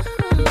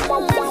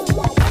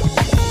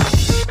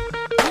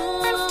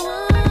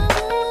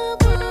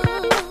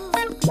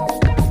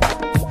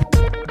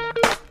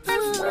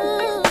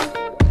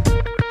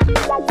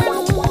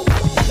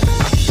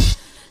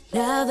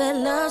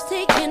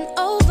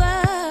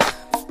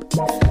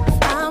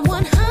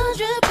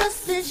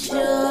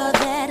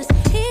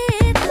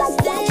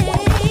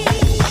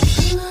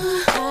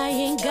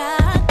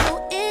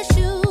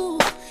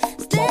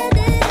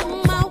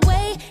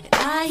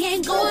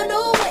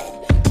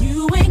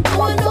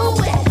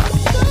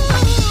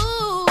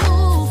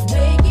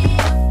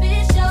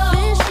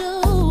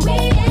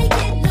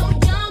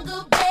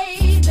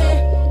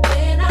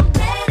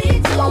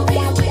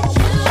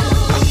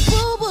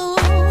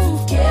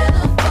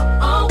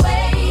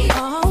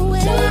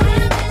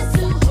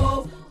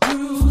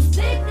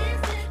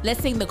 Let's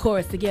sing the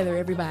chorus together,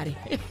 everybody.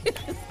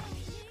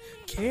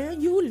 Can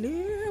you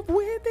live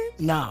with it?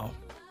 No.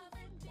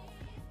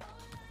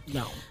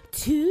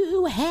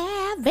 To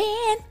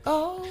heaven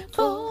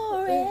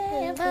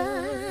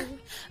forever.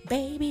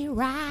 Baby,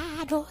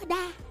 ride or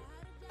die.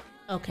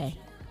 Okay.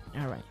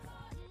 All right.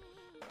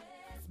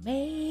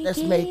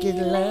 Let's make it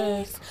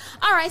last.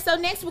 All right, so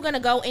next we're going to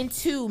go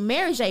into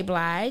Mary J.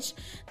 Blige.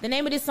 The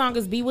name of this song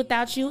is Be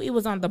Without You. It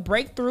was on The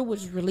Breakthrough,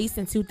 which was released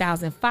in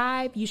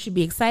 2005. You should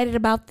be excited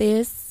about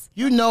this.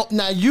 Now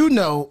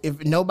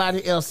if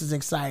nobody else is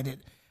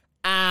excited,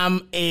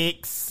 I'm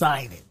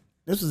excited.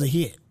 This was a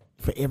hit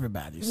for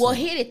everybody. Well,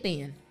 hit it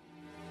then.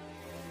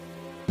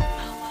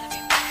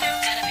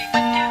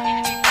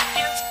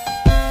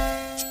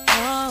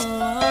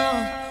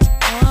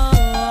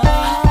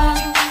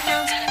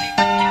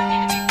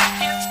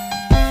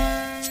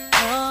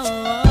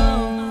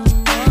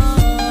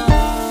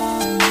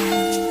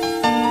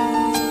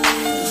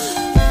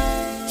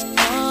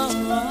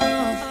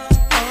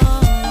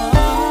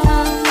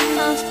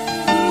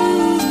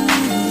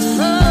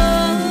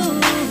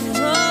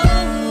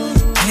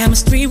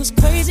 Chemistry was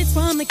crazy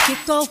from the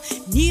get-go.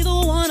 Neither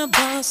one of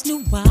us knew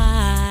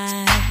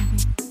why.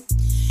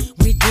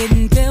 We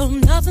didn't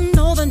build nothing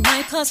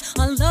overnight, 'cause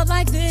a love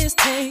like this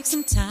takes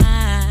some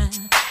time.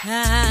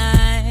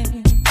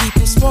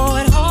 People swore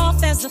it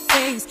off as a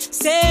phase,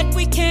 said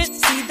we can't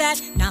see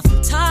that. Now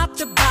from top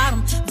to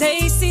bottom,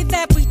 they see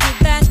that we did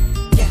that.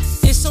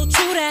 Yes, it's so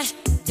true that,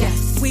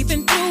 yes, we've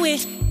been through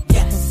it.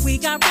 Yes, we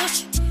got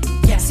rich.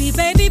 Yes, see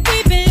baby,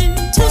 we've been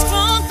too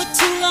strong for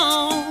too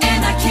long.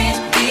 And I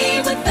can't be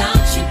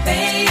without you,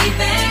 baby.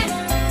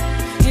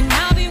 And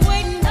I'll be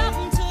waiting up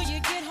until you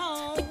get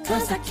home,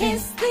 because I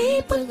can't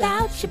sleep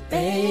without you,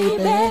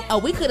 baby. Oh,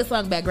 we could have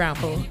sung background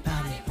for.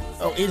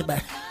 Oh,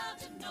 anybody.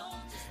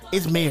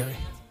 It's Mary.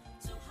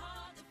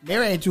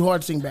 Mary ain't too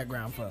hard to sing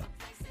background for.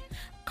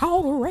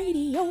 Call the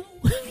radio.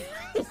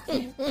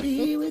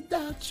 Be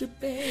without you,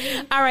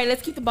 baby. All right,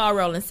 let's keep the ball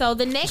rolling. So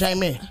the next...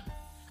 Jamie,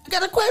 I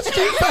got a question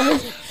for you.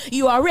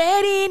 You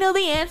already know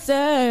the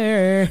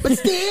answer. But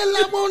still,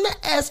 I want to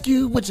ask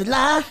you, would you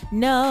lie?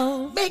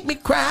 No. Make me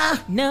cry?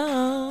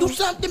 No. Do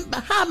something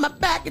behind my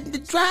back and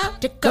then try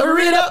to cover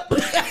it up.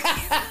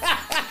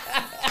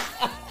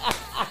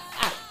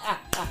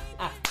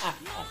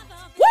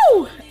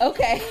 Woo!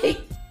 Okay.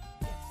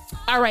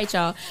 All right,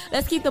 y'all.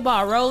 Let's keep the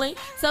ball rolling.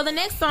 So the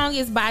next song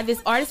is by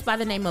this artist by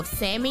the name of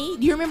Sammy.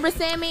 Do you remember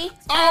Sammy?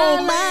 Oh, I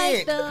man.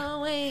 like the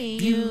way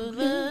you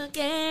look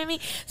at me.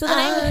 So the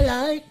name I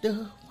like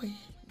the way.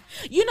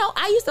 You know,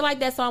 I used to like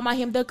that song by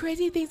him, The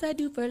Crazy Things I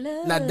Do for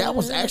Love. Now, that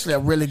was actually a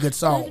really good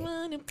song. Okay,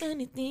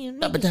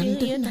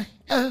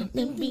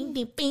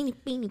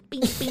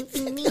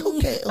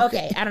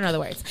 I don't know the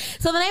words.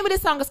 So the name of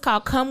this song is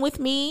called Come With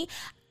Me.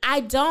 I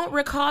don't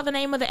recall the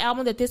name of the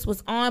album that this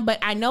was on, but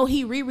I know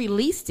he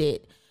re-released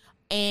it.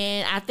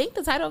 And I think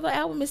the title of the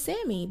album is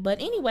Sammy.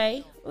 But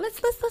anyway, let's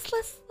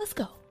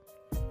go.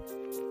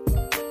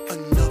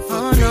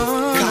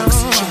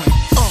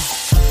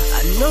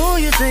 I know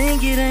you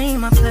think it ain't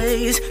my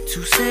place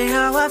to say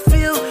how I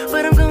feel,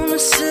 but I'm gonna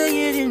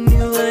say it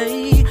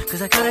anyway,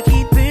 'cause I gotta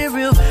keep it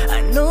real.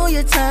 I know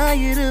you're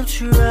tired of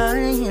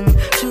trying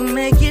to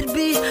make it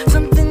be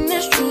something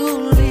that's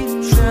truly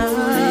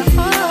not.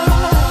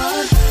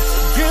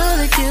 Girl,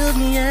 it kills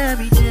me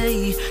every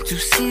day to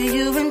see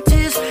you in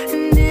tears,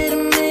 and it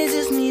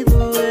amazes me the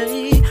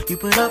way you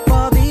put up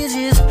all these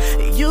years.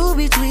 You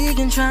be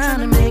tweaking, trying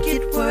to make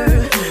it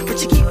work,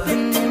 but you keep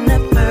in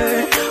that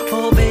bird.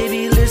 Oh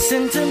baby,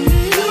 listen to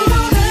me. You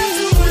don't have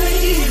to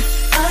wait.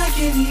 I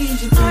can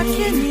ease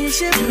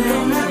you, you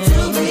don't have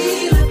to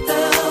be left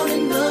out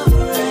in the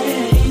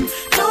rain.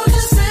 Don't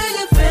just say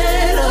you're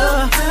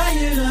better.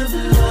 Tired of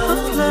the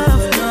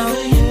love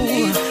you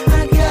need.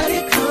 I got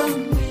it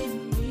coming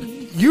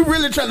with me. You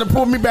really trying to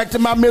pull me back to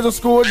my middle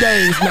school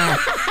days now.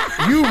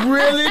 You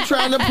really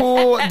trying to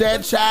pull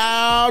that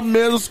child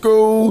middle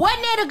school.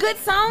 Wasn't that a good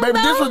song, Baby,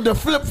 though? this was the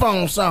flip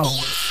phone song.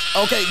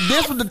 Okay,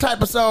 this was the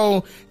type of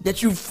song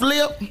that you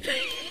flip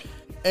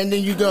and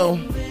then you go.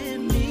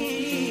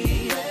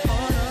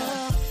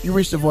 You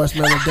reached the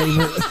voicemail of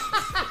David.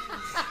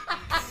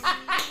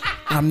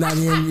 I'm not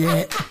in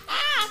yet.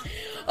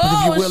 But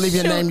if you will leave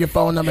your name, your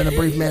phone number, and a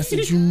brief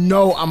message, you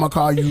know I'm going to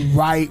call you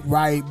right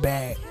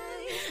back.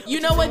 You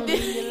know what this...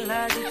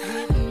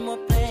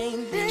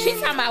 She's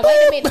talking about,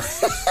 wait a minute.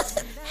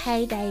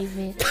 Hey,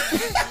 David.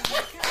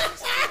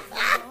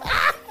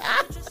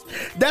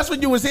 That's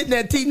when you was hitting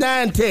that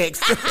T9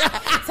 text.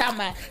 Talking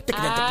about,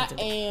 I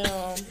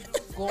am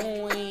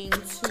going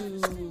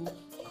to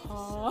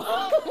call.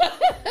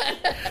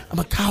 I'm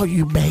going to call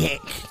you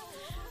back.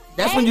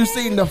 That's when you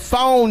seen the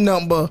phone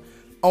number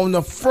on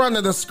the front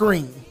of the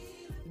screen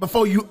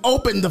before you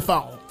open the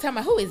phone. Talking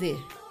about, who is it?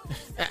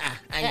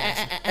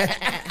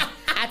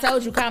 I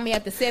told you, call me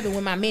after 7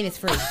 when my minute's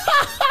free.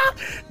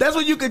 That's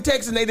when you can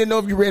text and they didn't know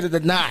if you read it or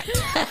not.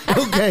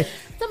 Okay.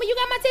 Tell me, you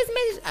got my text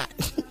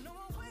message?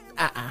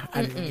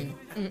 I didn't get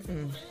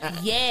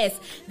it. Yes,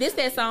 this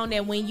that song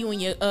that when you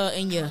and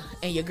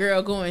your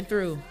girl going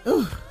through.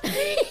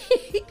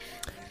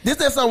 This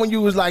that song when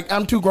you was like,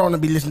 I'm too grown to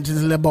be listening to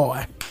this little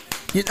boy.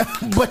 You know?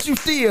 But you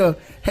still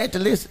had to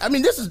listen. I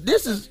mean, this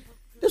is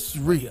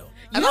real.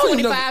 You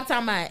 25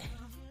 talking about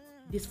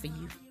this for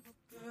you.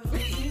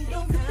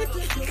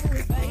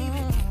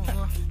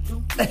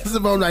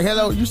 Simone like,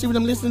 hello, you see what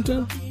I'm listening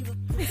to?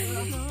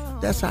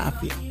 That's how I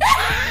feel.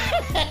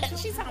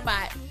 She's talking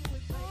about.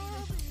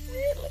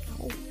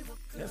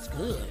 That's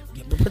good.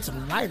 Put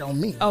some light on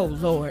me. Oh,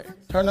 Lord.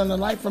 Turn on the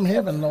light from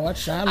heaven, Lord.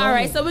 Shine on me. All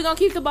right, so we're going to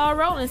keep the ball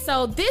rolling.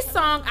 So this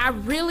song, Cut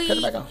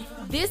it back on.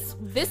 This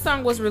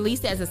song was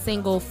released as a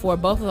single for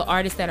both of the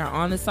artists that are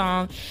on the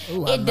song.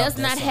 Ooh, it does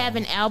not have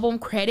an album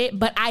credit,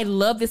 but I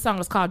love this song.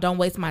 It's called Don't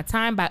Waste My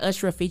Time by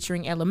Usher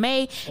featuring Ella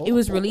Mai. It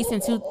was released in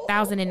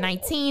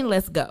 2019.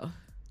 Let's go.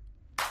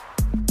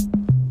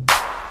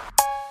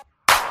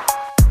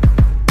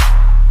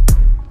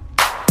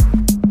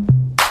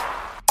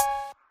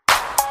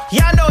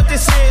 Y'all know what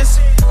this is.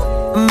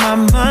 My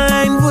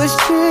mind was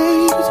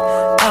changed.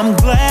 I'm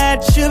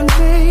glad you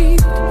made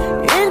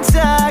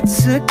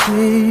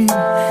intoxicated.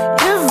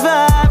 Your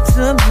vibe's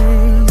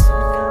amazing.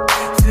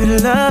 Feel the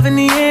love in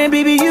the air,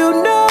 baby, you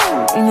know.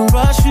 Ain't no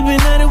rush, we've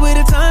been at it where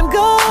the time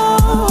goes.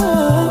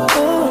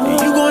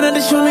 You gonna have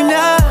to show me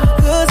now,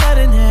 cause I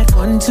done had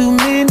 1 too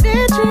many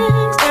drinks.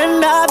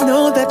 And I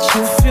know that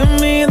you feel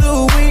me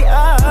the way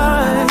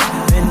I've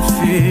been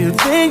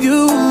feeling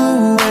you.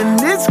 And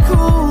it's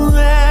cool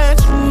that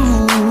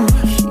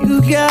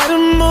you got a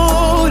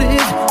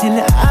motive, and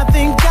I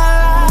think I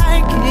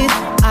like it.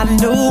 I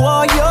know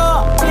all your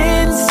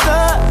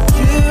insecurities.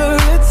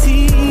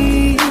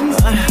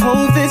 I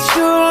hope that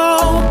you're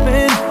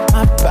open.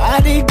 My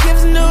body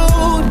gives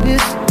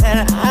notice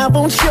that I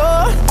want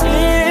your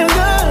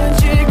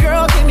energy.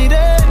 Girl, give me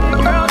that.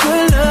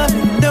 Good love,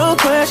 no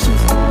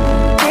questions.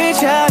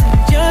 Reach out,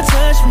 you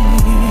touch me.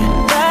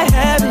 Bad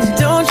habits,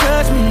 don't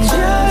judge me.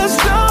 Just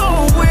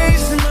don't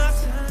waste my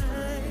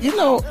time. You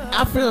know,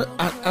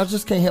 I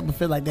just can't help but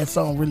feel like that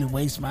song really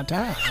wastes my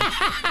time.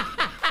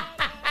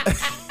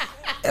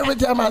 Every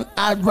time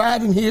I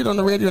ride and hear it on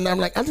the radio, and I'm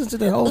like, I listen to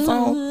the whole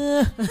song.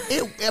 I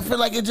feel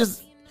like it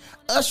just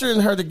Usher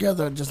and her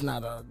together are just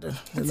not a.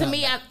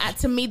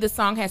 To me, the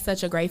song has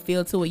such a great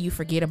feel to it. You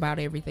forget about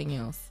everything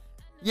else.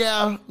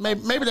 Yeah,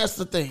 maybe that's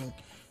the thing.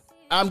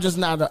 I'm just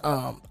not a.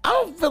 I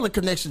don't feel a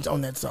connection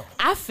on that song.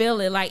 I feel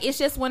it like it's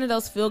just one of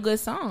those feel good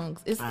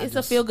songs. It's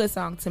a feel good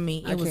song to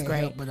me. It was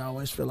great, but I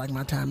always feel like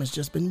my time has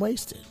just been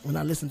wasted when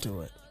I listen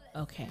to it.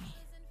 Okay,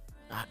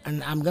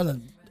 and I'm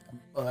gonna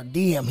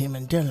DM him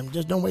and tell him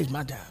just don't waste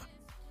my time.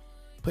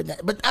 But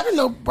I didn't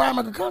know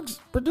Bryan-Michael Cox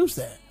produced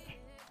that.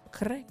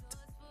 Correct.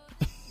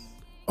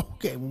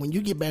 Okay, when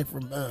you get back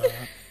from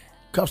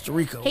Costa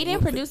Rica, he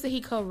didn't produce it.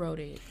 He co-wrote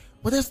it.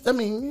 Well, that's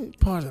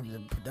part of the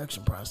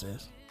production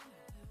process.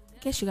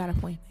 Guess you got a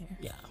point there.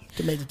 Yeah,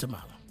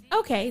 tomato.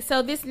 Okay,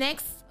 so this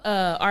next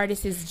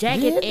artist is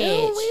Jagged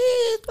Edge.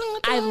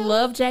 I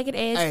love Jagged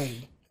Edge.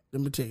 Hey,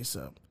 let me tell you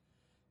something.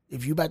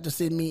 If you about to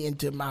send me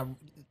into my...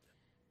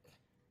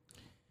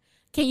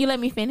 Can you let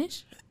me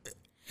finish?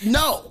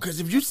 No,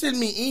 because if you send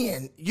me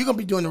in, you're going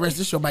to be doing the rest of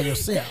the show by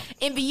yourself.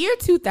 In the year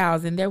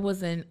 2000, there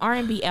was an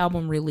R&B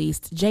album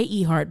released,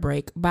 J.E.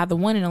 Heartbreak, by the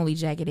one and only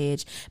Jagged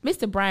Edge.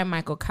 Mr.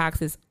 Bryan-Michael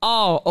Cox is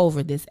all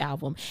over this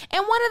album.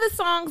 And one of the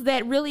songs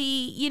that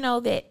really,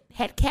 that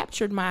had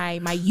captured my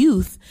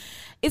youth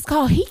is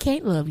called He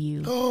Can't Love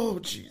You. Oh,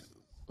 Jesus.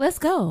 Let's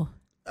go.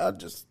 I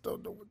just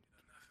don't know what...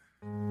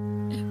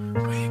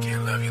 But he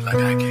can't love you like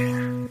I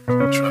can.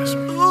 Trust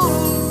me.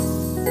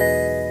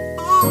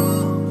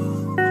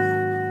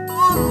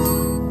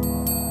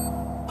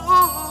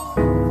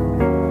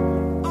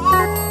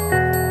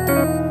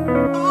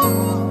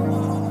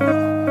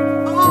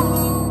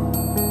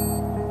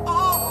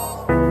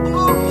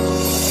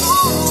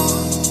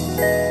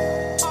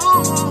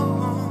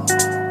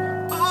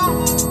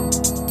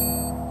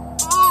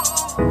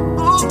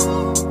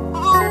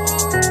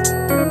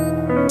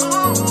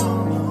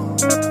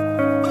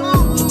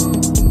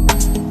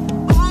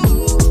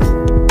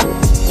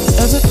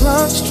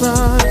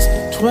 Strikes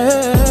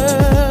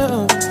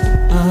 12.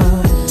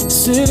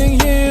 Sitting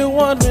here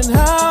wondering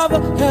how the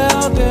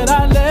hell did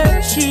I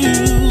let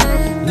you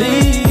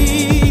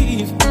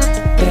leave?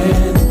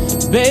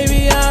 And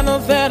baby, I know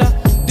that I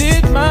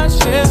did my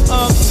share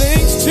of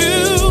things to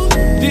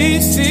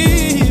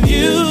deceive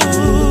you.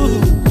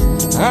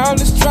 I'm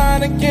just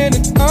trying to get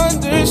an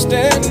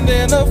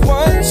understanding of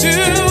what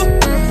you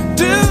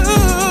do.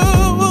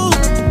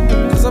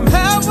 'Cause I'm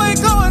halfway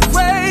going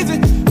crazy,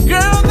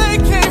 girl. They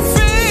can't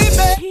feed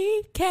me.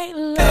 He can't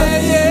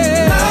love you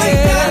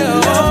like I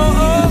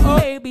love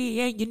you, baby,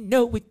 and you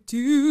know it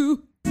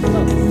too.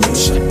 You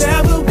should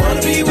never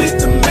wanna be with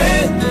the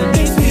man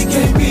if he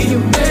can't be your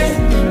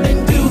man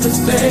and do the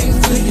things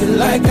to you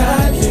like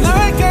I do.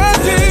 Like I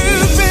do,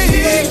 baby.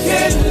 He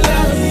can't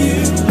love you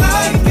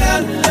like I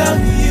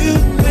love you,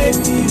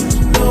 baby.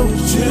 You know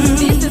it's true.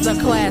 This is a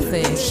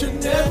classic. You should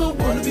never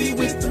wanna be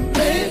with the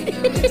man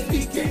if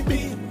he can't be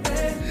your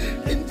man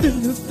and do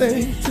the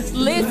things to you.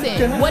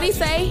 Listen, what'd he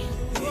say?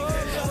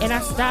 And I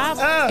stop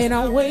and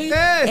I wait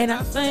and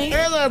I think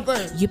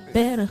you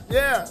better.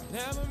 Yeah.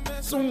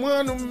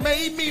 Someone who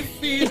made me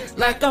feel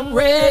like I'm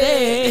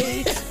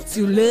ready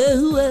to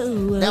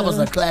love. That was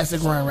a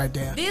classic run right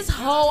there. This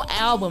whole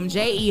album,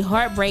 J.E.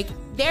 Heartbreak,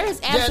 there is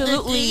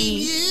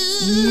absolutely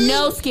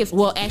no skips.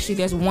 Well, actually,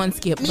 there's one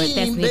skip, but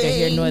that's neither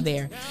here nor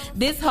there.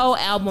 This whole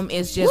album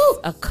is just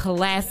a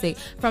classic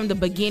from the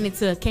beginning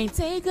to Can't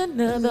Take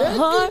Another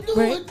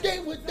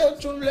Heartbreak.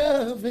 Without your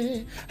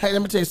loving. Hey,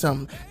 let me tell you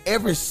something.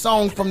 Every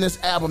song from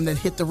this album that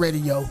hit the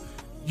radio,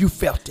 you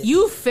felt it.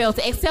 You felt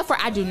it, except for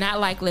I do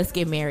not like Let's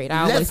Get Married.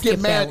 I always Let's Get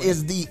skip Married that one.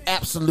 is the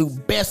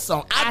absolute best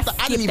song. I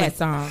skipped that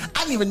song. I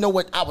didn't even know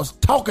what I was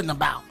talking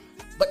about.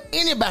 But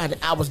anybody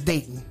I was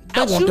dating,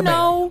 But you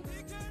know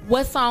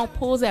what song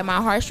pulls at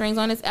my heartstrings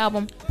on this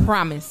album?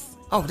 Promise.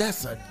 Oh,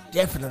 that's a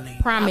definitely.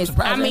 Promise.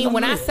 I mean,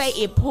 when I say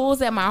it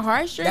pulls at my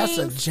heartstrings, that's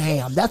a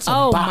jam. That's a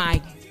oh bop.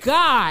 my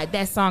God,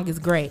 that song is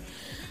great.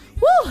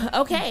 Woo.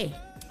 Okay.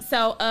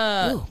 So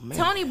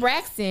Tony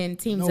Braxton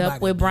teams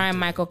up with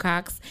Bryan-Michael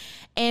Cox,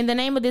 and the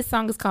name of this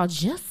song is called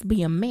 "Just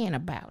Be a Man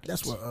About It."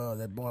 That's where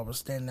that boy was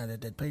standing out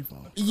at that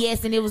payphone.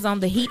 Yes, and it was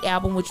on the Heat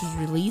album, which was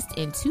released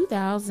in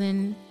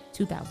 2000.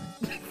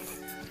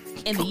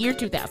 In the year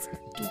 2000.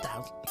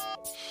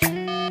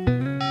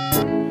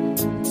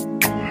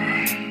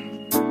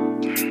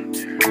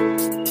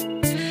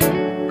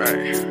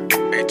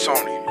 Hey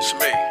Tony, it's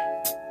me.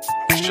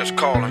 I was just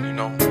calling,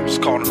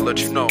 just calling to let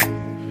you know.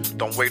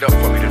 Don't wait up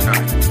for me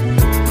tonight.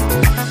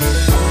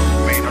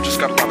 I just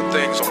got a lot of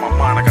things on my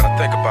mind I gotta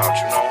think about,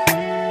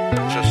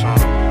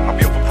 I'll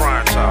be over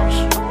Brian's house,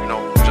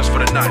 just for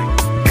the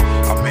night.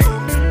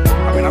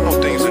 I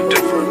know things are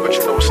different, but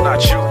it's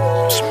not you,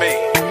 it's me,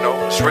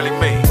 it's really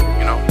me,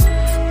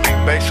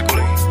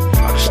 basically,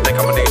 I just think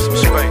I'm gonna need some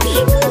space.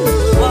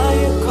 Why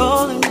you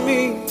calling me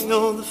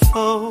on the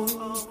phone?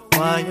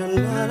 Why you're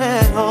not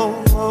at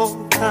home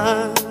on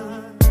time?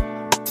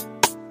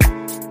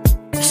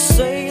 You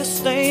say you're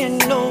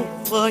staying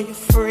over your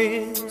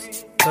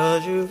friends,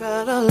 'cause you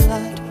got a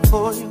lot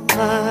on your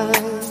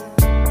mind.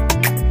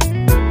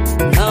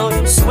 Now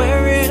you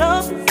swear it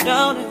up and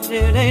down and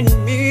it ain't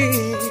me.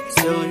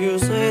 Still you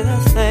say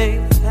that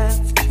things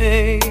have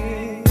changed.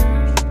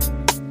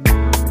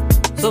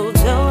 So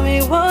tell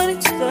me what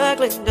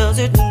exactly does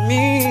it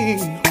mean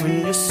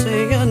when you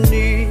say I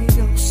need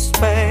your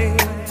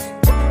space?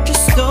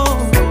 Just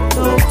don't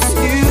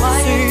excuse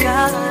me.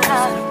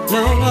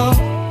 No.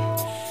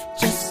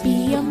 Just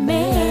be a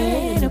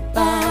man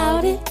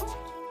about it.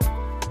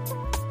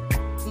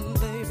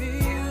 Baby,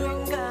 you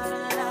ain't gotta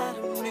lie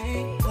to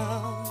me.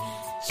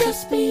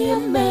 Just be a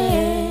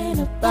man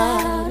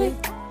about it.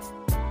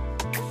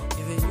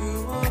 If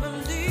you wanna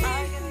leave,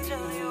 I can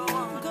tell you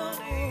I'm gonna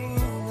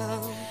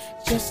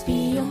leave. Just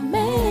be a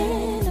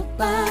man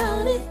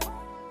about it.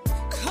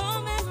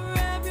 Come and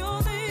grab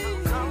your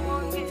things. I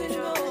want you to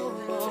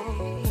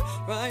know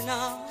right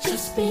now.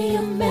 Just be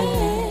a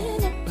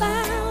man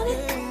about it.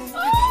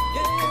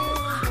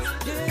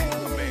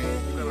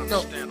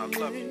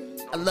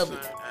 I love it.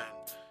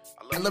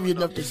 I love you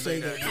enough to say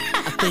that.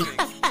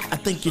 I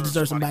think you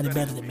deserve somebody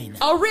better than me now.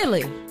 Oh,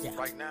 really? Yeah.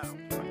 I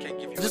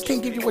just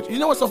can't give you what you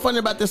know. What's so funny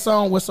about this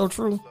song? What's so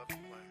true?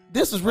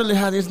 This is really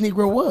how this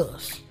Negro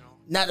was.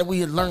 Now that we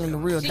had learned the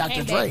real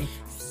Dr. Dre.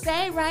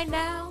 Say right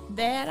now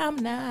that I'm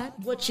not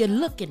what you're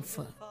looking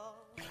for.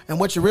 And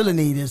what you really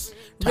need is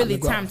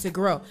time to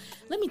grow.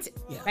 Let me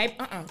babe,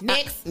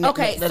 next.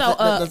 Okay, let's get up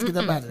out of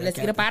that. Let's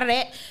get up out of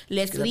that.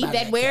 Let's leave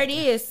that where it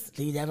is.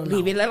 Leave that alone.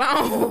 Leave it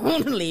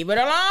alone. Leave it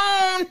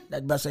alone.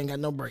 That bus ain't got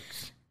no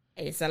brakes.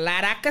 It's a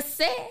lot I could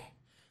say.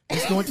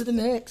 Let's go into the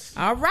next.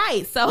 All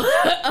right. So,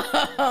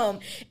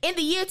 in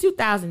the year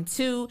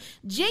 2002,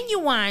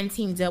 Genuine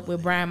teamed up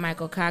with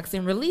Bryan-Michael Cox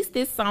and released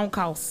this song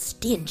called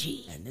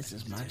Stingy. And this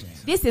is my jam.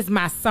 This is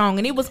my song,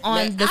 and it was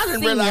on the I didn't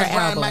senior realize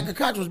album. Bryan-Michael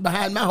Cox was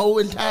behind my whole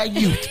entire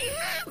youth.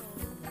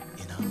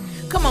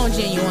 Come on,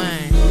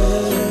 Genuine.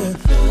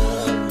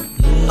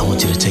 I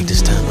want you to take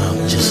this time out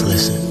and just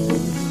listen.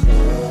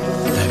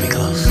 Very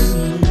close.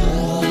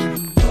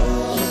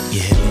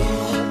 You hear me?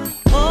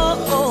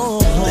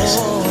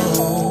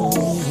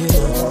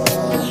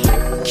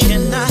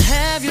 Can I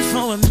have you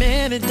for a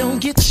minute? Don't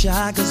get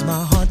shy, 'cause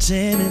my heart's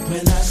in it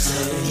when I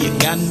say you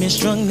got me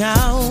strung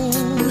out.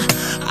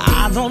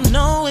 I don't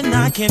know and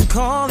I can't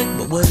call it,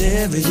 but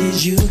whatever it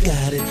is, you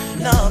got it.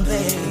 No,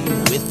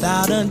 babe,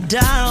 without a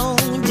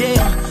doubt,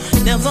 yeah.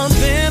 Never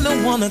been the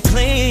one to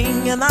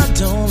cling, and I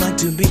don't like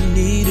to be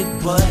needed,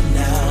 but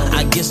now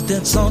I guess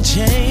that's all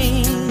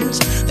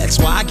changed. That's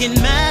why I get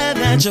mad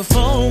at your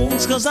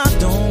folks, 'cause I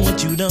don't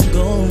want you to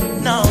go.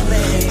 No,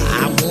 babe,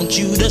 I want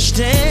you to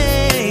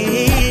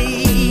stay.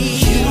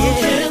 You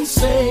can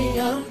say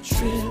I'm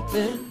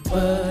tripping,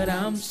 but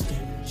I'm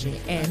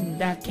stingy,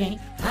 and I can't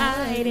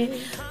hide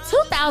it.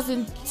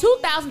 2000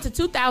 to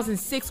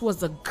 2006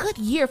 was a good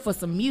year for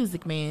some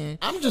music, man.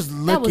 I'm just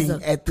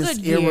looking at this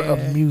era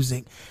of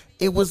music.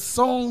 It was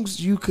songs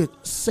you could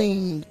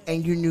sing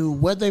and you knew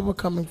where they were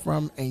coming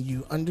from and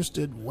you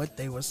understood what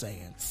they were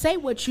saying. Say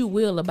what you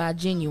will about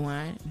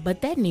Genuine, but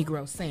that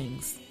Negro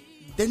sings.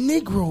 The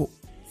Negro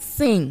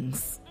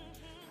sings.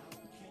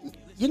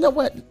 You know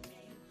what?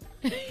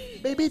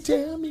 Baby,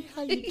 tell me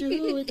how you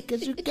do it,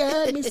 cause you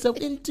got me so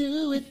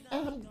into it.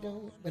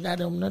 But I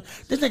don't know.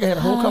 This nigga had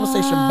a whole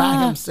conversation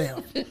by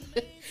himself.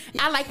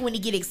 I like when he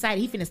get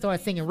excited. He finna start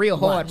singing real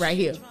hard right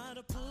here.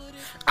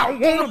 I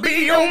wanna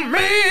be your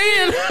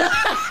man.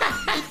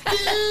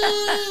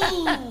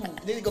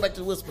 Then he go back to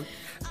the whisper.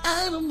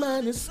 I don't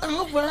mind, it's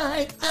all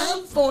right.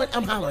 I'm for it.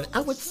 I'm hollering. I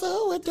would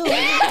so adore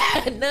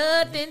it.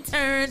 Nothing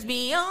turns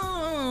me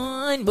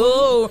on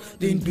more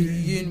than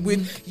being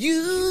with you.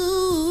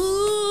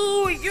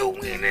 You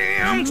in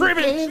there, I'm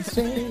tripping.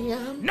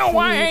 No,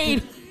 I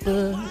ain't.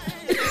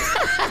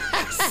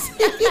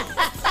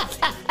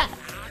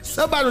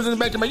 Somebody was in the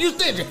back of my, you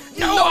stingy.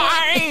 No,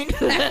 I ain't.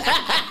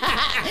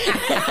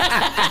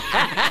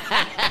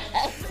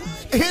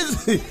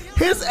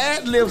 His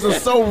ad-libs are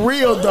so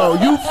real, though.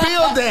 You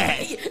feel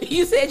that.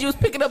 You said you was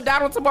picking up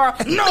Donald tomorrow.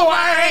 No,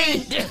 I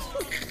ain't.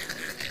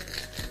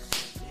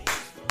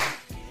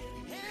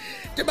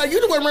 You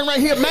the one running right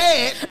here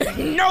mad.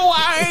 No,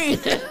 I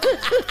ain't.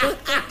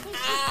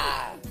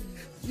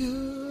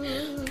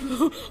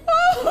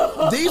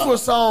 These were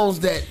songs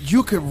that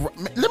you could.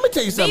 Let me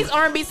tell you something. These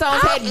R&B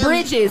songs had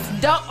bridges.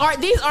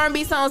 These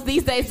R&B songs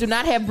these days do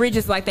not have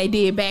bridges like they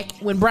did back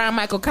when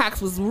Bryan-Michael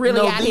Cox was really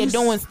out here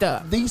doing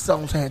stuff. These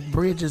songs had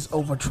bridges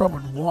over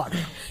troubled water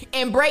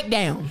and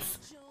breakdowns.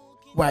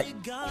 Right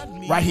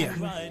here.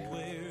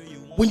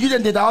 When you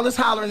done did all this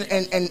hollering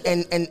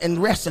and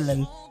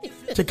wrestling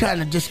to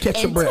kind of just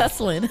catch your breath.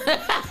 Tussling.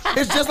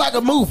 It's just like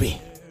a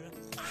movie.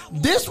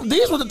 These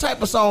were the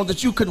type of songs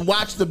that you could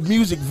watch the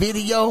music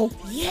video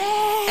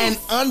and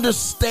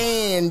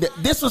understand.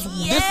 This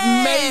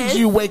made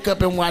you wake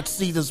up and watch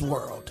Cedar's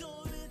World.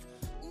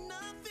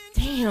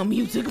 Damn,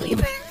 you took me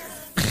back.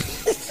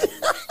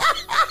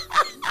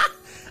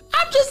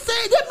 I'm just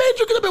saying, that made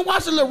you get up and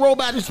watch the little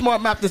robot and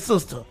smart mouth the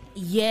sister.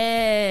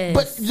 Yes.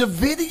 But the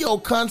video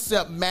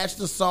concept matched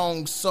the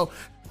song so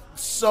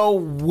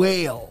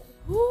well.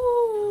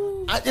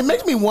 It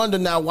makes me wonder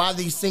now why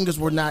these singers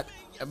were not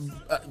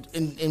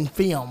in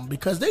film,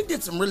 because they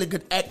did some really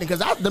good acting. Because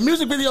the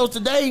music videos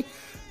today,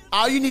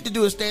 all you need to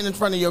do is stand in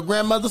front of your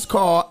grandmother's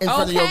car, in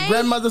front of your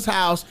grandmother's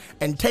house,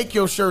 and take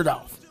your shirt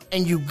off,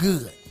 and you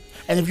good.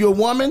 And if you're a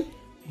woman,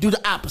 do the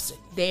opposite.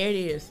 There it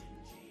is.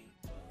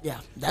 Yeah,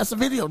 that's a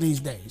video these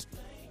days.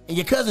 And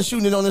your cousin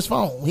shooting it on his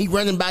phone. He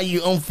running by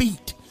you on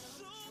feet.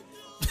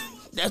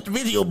 That's the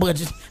video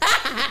budget.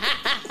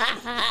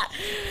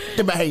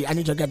 But hey, I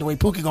need you to get the way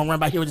Pookie gonna run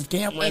by here with his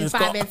camera and his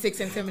 5 and 6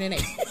 and 7 and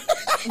 8.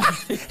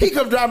 He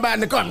come driving by in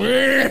the car.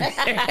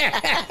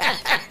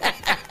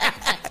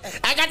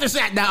 I got the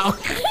shot, dog.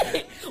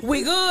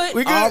 We good?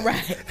 We good? All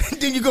right.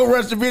 Then you go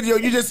rush the video.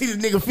 You just see the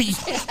nigga feet.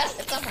 I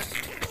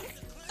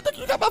think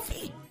you got my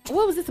feet.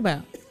 What was this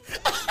about?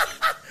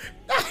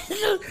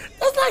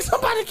 That's like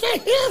somebody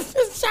can't hear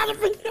this shot of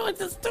video in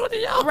the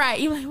studio. Right.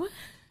 You like, what?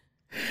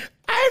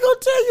 I ain't gonna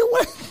tell you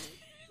what.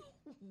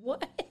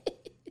 What?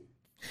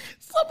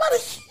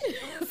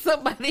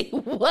 Somebody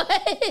what?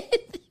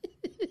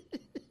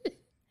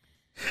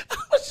 I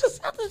was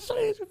just have to show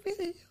you the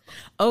video.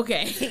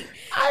 Okay. I ain't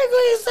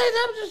gonna say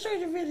that. I'm just showing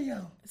you the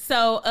video.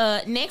 So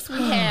next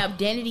we have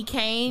Danity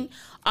Kane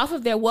off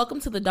of their Welcome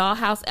to the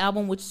Dollhouse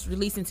album, which was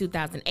released in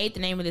 2008. The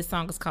name of this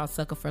song is called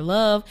Sucker for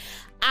Love.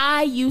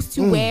 I used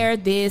to wear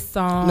this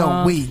song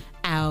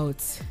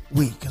out.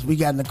 Because we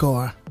got in the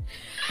car.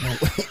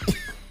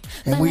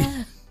 And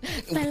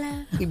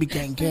we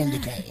became candy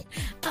cane.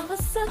 I'm a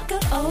sucker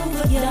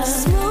over ya.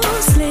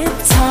 Smooth, slick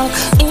talk,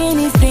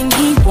 anything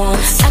he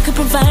wants. I could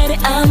provide it,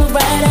 I'm a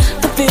rider.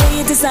 Fulfill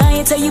your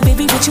desire, tell you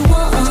baby what you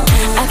want.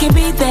 I can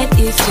be that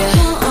if ya.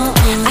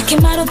 I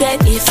can model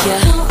that if ya.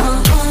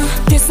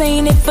 This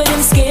ain't it for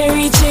them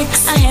scary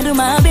chicks. I handle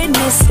my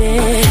business.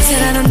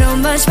 Said I don't know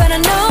much, but I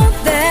know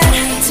that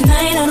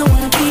tonight I don't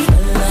wanna be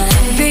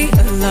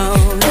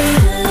alone.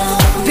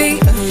 Be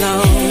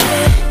alone.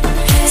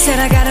 Said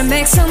I gotta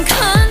make some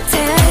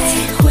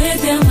contact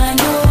with them. I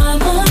know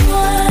I'm on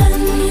one,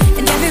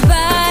 and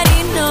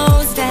everybody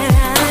knows that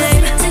I'm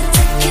addicted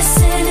to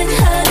kissing and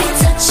hugging,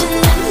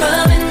 touching and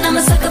rubbing. I'm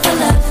a sucker for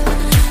love,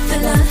 for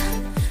love,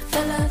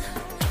 for love,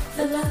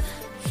 for love.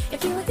 If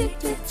you're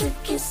addicted to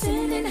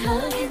kissing and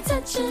hugging,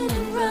 touching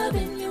and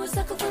rubbing, you're a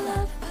sucker for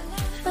love,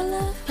 for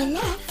love, for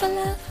love, for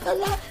love, for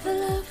love, for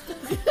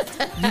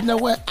love. You know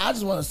what? I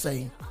just want to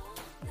say,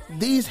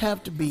 these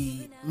have to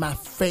be my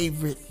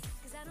favorite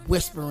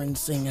whispering,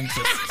 singing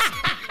sisters.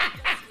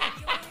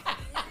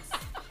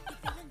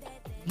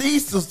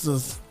 These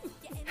sisters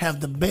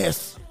have the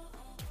best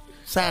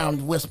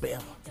sound whisper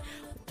ever.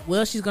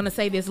 Well, she's gonna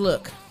say this.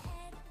 Look,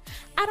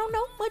 I don't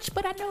know much,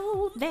 but I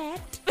know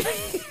that.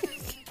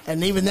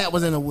 And even that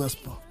was in a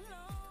whisper.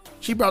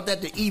 She brought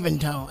that to even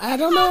tone. I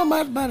don't know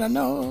much, but I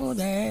know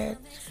that.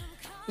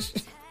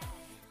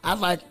 I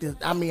like this.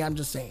 I mean, I'm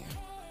just saying.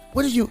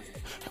 What did you?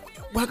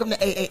 Welcome to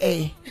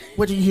AAA.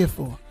 What are you here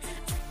for?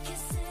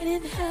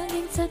 And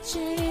hugging,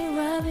 touching, and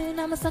rubbing.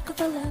 I'm a sucker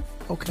for love.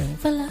 Okay.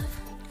 For love.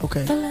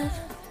 Okay. For love.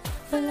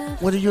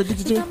 What are you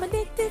addicted to? I'm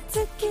addicted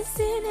to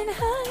kissing and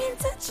hugging,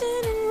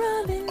 touching and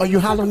rubbing. Are you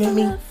hollering at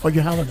me? love, Or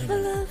you hollering at for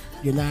me? love,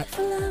 You're not?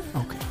 for love,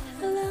 Okay.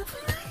 for love.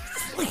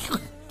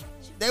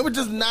 They were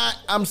just not,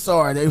 I'm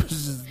sorry, they was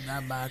just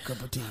not my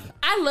cup of tea.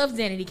 I love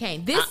Danity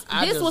Kane. This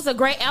I this just- was a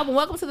great album.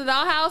 Welcome to the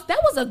Dollhouse. That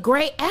was a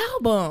great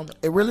album.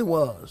 It really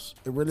was.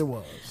 It really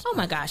was. Oh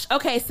my gosh.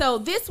 Okay, so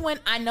this one,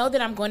 I know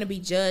that I'm going to be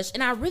judged,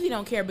 and I really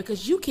don't care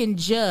because you can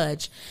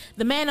judge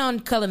the man on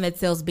color that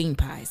sells bean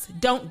pies.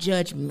 Don't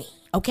judge me.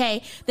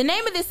 Okay? The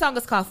name of this song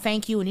is called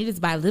Thank You, and it is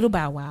by Little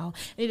Bow Wow.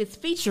 And it is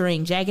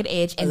featuring Jagged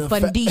Edge and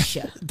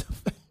Fundisha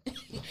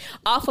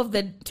off of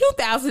the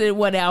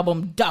 2001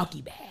 album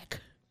Doggy Bag.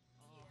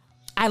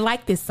 I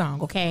like this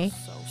song, okay?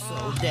 If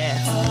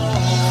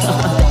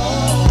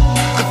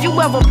you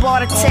ever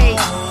bought a tape,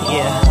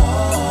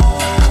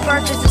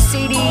 purchased a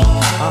CD,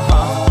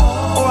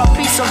 or a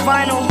piece of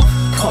vinyl,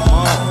 come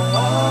on,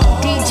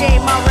 DJ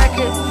my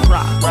record,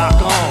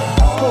 rock on,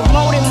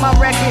 promoting my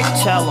record,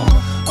 tell them.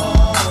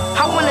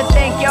 I want to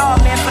thank y'all,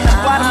 man, from the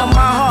bottom of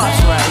my heart.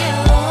 That's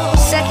right.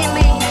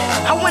 Secondly,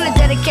 I want to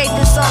dedicate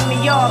this song to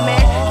y'all,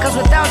 man, because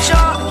without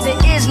y'all, there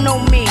is no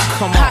me.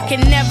 I can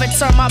never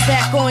turn my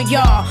back on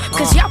y'all,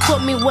 because y'all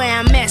put me where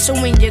I'm at, so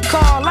when you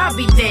call, I'll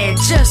be there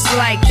just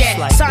like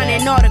that.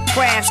 Signing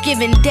autographs,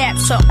 giving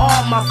daps to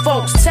all my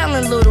folks,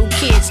 telling little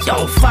kids,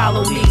 don't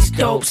follow these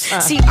dopes.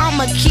 See,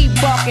 I'ma keep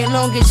barking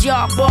long as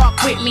y'all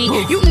bark with me.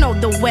 You know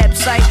the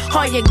website,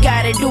 all you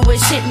gotta do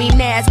is hit me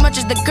now. As much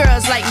as the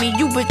girls like me,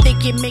 you would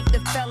think it make the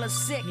fellas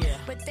sick,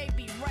 but they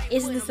be right.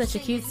 Isn't this such a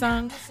cute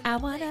song? I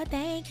wanna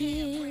thank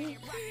you.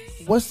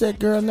 What's that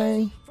girl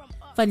name?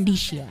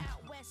 Fundisha.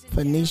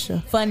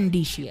 Phoenicia?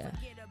 Fundisha.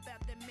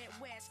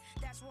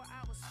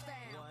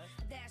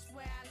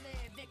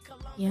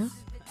 Yeah.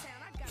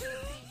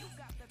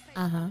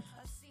 Uh-huh.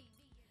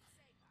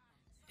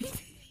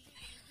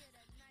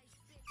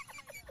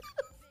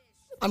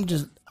 I'm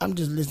just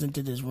listening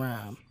to this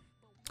rhyme.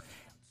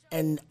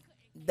 And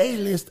they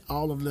list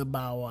all of Lil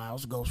Bow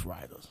Wow's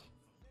ghostwriters.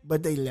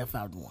 But they left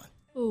out one.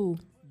 Ooh.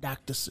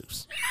 Dr.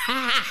 Seuss.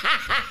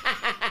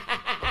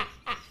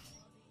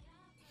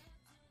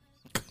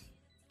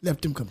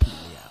 Left him completely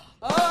out.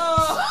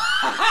 Oh,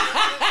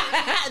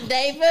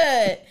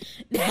 David.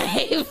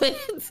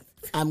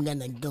 I'm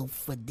gonna go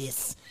for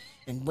this,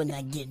 and when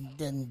I get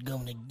done,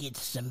 gonna get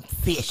some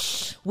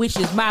fish, which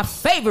is my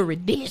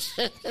favorite dish.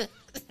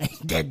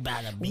 Ain't that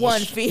about a bitch?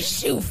 One fish,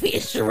 two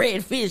fish,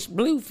 red fish,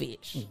 blue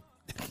fish.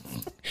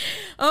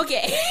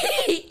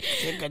 Okay.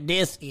 Sick of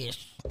this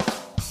ish.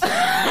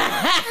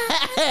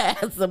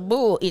 It's a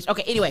bull ish.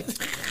 Okay, anyway.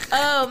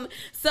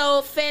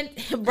 So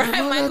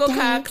Bryan-Michael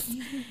Cox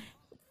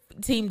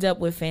teamed up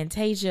with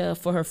Fantasia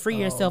for her Free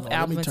Yourself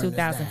album in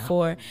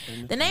 2004.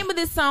 The name of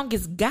this song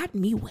is Got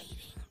Me Waiting.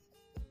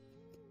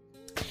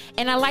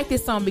 And I like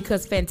this song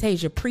because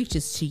Fantasia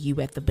preaches to you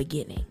at the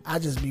beginning. I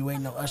just be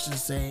waiting on Usher to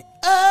say,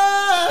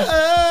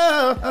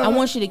 oh. I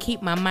want you to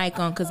keep my mic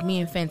on because me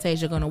and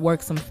Fantasia are going to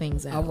work some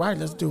things out. All right,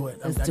 let's do it.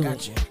 I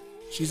got you.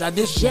 She's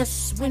auditioning.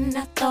 Just when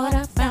I thought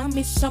I found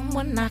me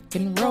someone I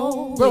can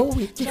roll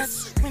with.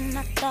 Just when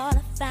I thought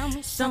I found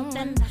me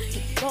someone I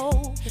could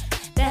roll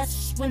with.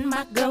 That's when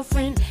my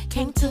girlfriend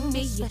came to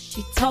me. Yeah,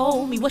 she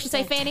told me. What she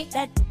say, Fanny?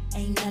 That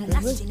ain't nothing.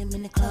 I seen him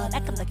in the club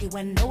acting like he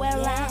went nowhere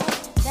around.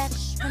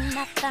 That's when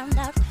I found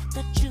out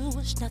that you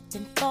was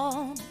nothing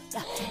for me.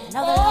 And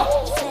all the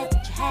love you said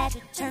that you had,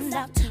 it turned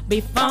out to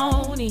be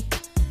phony.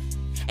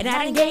 And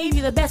I done gave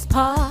you the best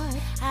part.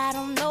 I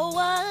don't know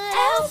what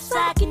else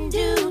I can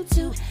do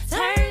to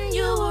turn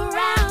you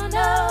around.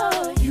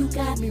 Oh, you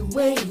got me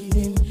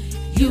waiting.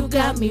 You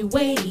got me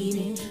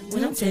waiting.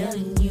 When I'm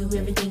telling you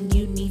everything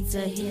you need to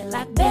hear.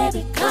 Like,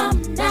 baby,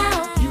 come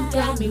now. You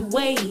got me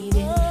waiting.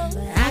 But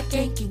I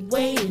can't keep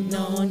waiting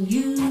on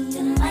you.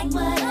 Acting like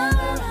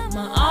whatever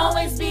I'ma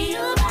always be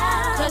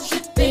about. Cause you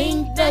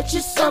think that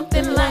you're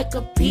something like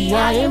a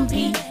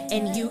PIMP.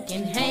 And you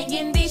can hang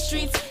in these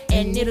streets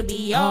and it'll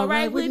be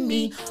alright with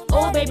me.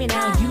 Oh, baby,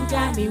 now you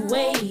got me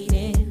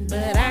waiting.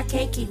 But I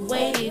can't keep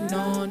waiting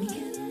on you.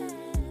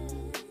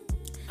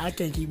 I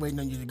can't keep waiting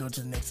on you to go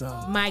to the next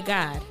song. My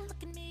God.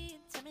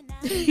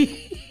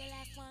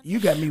 You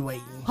got me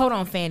waiting. Hold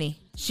on, Fanny.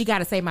 She got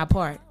to say my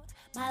part.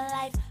 My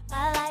life,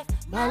 my life,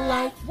 my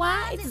life.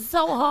 Why is it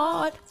so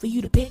hard for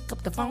you to pick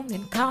up the phone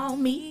and call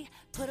me?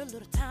 Put a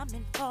little time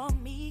in for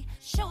me.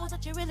 Show us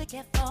that you really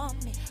care for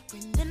me.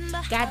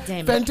 Remember. God damn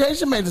it.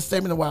 Fantasia made a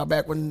statement a while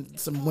back when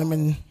some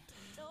women,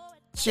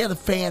 she had a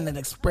fan that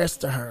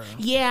expressed to her.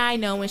 Yeah, I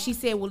know. When she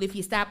said, well, if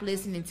you stop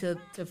listening to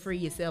Free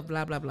Yourself,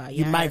 blah, blah, blah.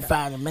 Yeah, you might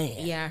find a man.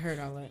 Yeah, I heard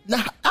all that.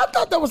 Now, I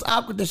thought that was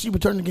awkward that she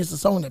would turn against a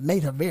song that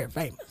made her very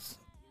famous.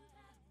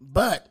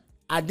 But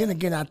I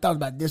thought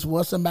about this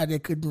was somebody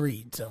that couldn't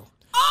read, so.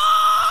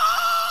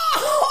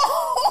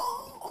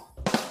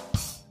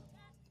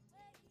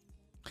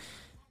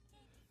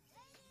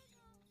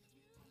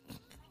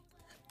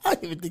 I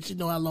don't even think she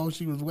know how long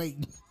she was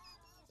waiting.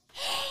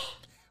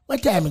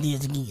 What time it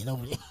is again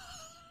over there?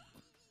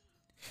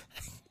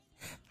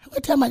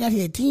 What time I got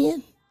here?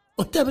 10?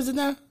 What time is it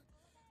now?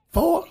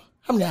 4?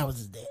 How many hours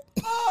is that?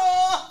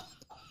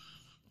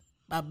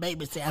 My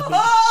baby said I've been.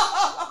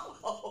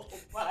 Oh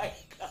my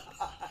God.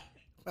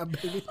 My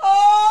baby.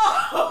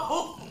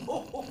 Oh.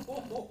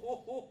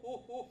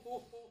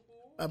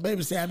 My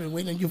baby said I've been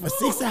waiting on you for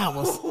 6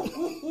 hours.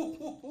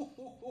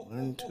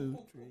 1, 2, 3,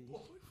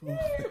 4, 5.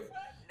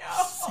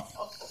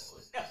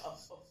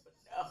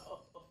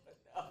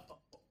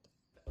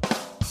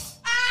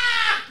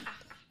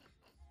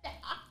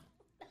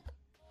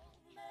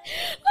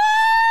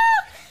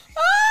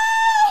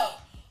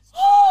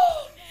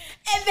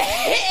 And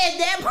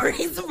that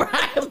brings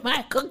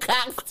Bryan-Michael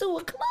Cox to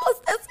a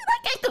close. That's it. I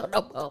can't go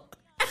no more.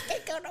 I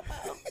can't go no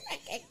more.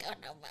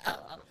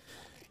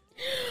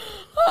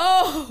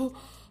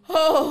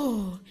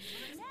 Oh.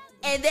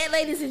 And that,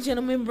 ladies and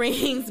gentlemen,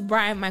 brings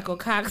Bryan-Michael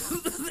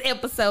Cox's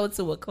episode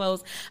to a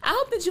close. I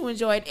hope that you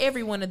enjoyed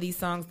every one of these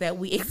songs that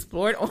we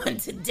explored on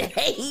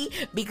today,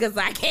 because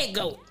I can't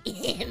go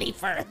any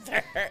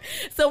further.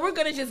 So we're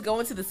going to just go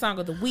into the song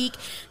of the week.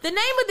 The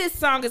name of this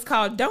song is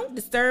called Don't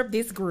Disturb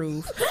This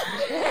Groove. What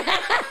the hell?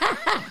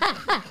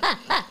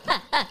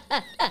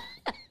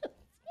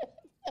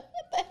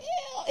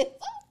 It's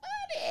so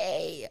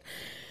funny.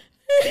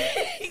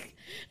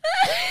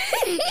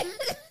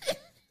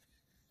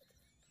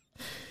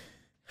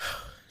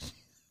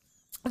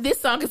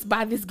 This song is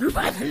by this group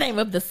by the name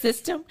of The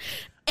System.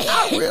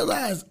 I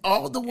realized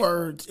all the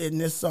words in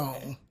this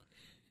song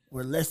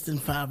were less than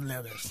 5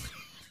 letters.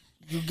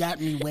 You got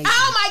me waiting.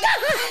 Oh my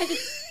God!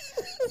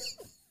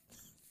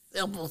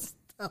 Simple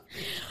stuff.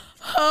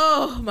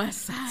 Oh, my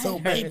side So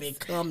hurts. baby,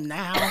 come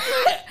now.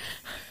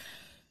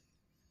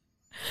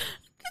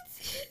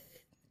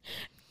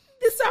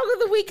 The song of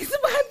the week is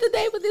about the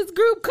name of this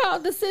group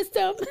called The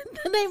System.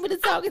 The name of the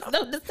song is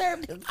Don't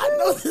Disturb This Groove. I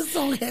know this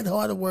song had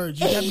harder words.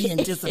 You got me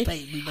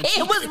anticipating. But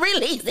It was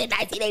released in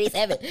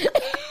 1987.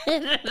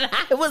 And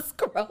I was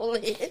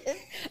scrolling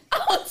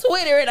on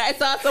Twitter and I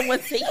saw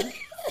someone singing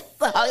this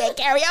song at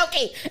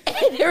karaoke. And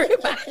it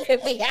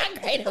reminded me how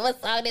great of a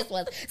song this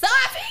was. So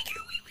I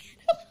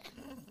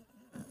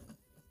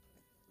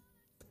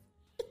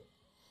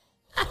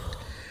figured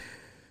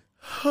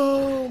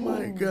oh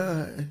my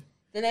God.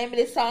 the name of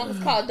this song is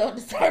called Don't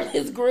Disturb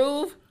This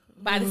Groove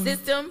by The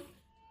System.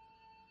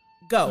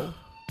 Go.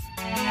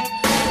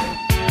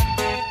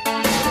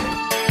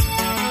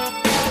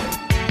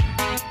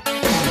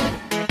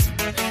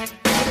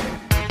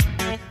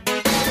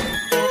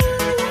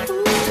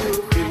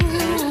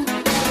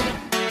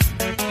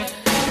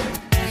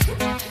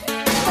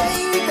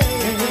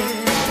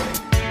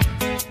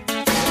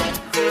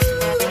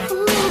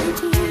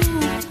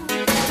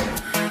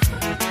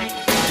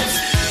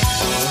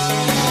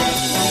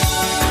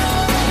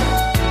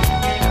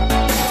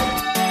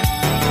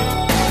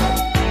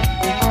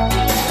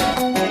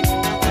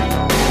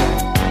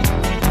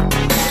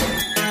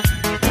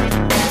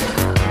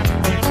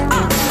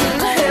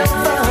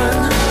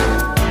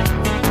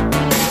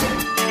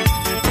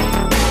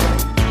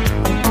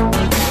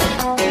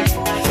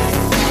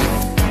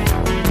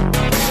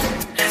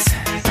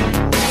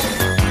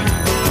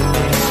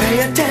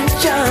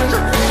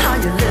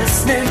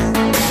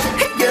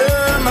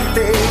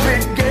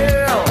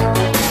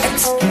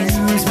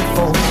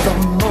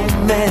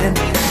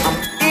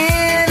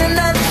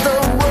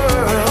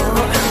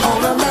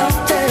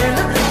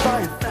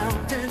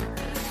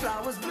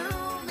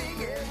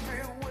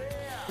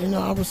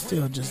 I was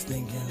still just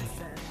thinking.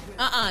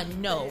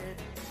 No.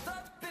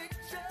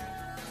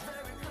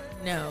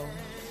 No.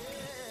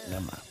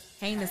 Never mind.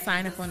 Hang the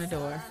sign up on the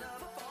door.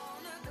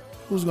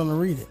 Who's going to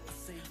read it?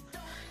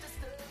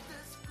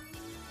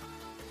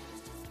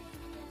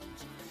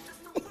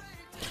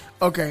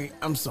 Okay,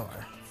 I'm sorry.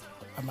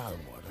 I'm out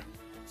of water.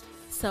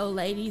 So,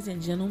 ladies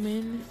and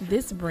gentlemen,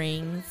 this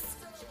brings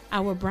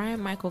our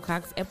Bryan-Michael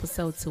Cox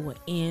episode to an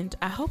end.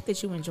 I hope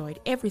that you enjoyed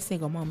every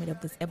single moment of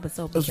this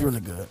episode. It was really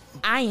good.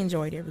 I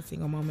enjoyed every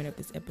single moment of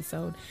this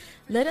episode.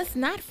 Let us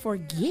not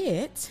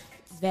forget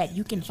that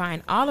you can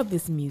find all of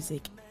this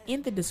music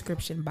in the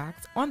description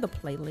box on the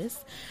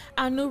playlist.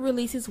 Our new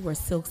releases were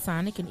Silk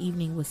Sonic, An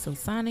Evening with Silk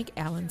Sonic,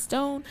 Alan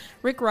Stone,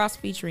 Rick Ross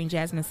featuring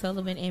Jasmine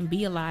Sullivan, and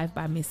Be Alive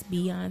by Miss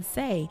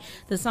Beyonce.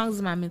 The songs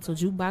in my mental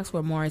jukebox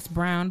were Morris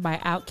Brown by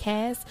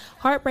Outkast,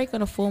 Heartbreak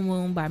on a Full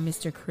Moon by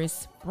Mr.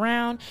 Chris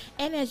Brown,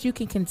 and as you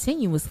can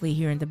continuously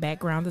hear in the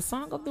background, the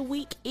song of the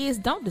week is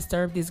Don't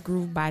Disturb This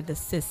Groove by The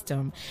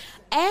System.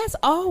 As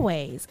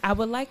always, I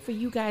would like for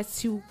you guys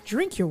to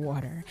drink your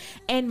water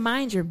and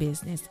mind your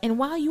business. And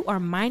while you are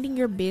minding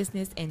your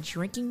business and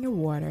drinking your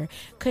water,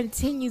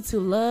 continue to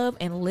love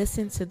and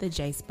listen to the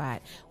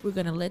J-Spot. We're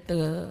going to let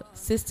the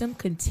system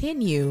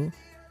continue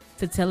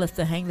to tell us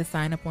to hang the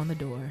sign up on the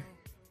door.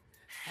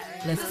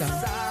 Let's go.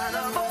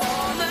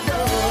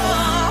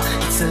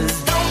 It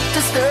says, don't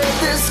disturb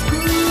this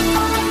groove.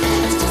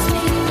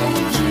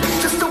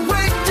 Just a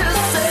way to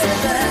say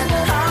that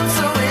I'm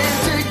so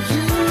into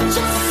you.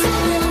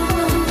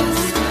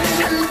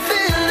 And the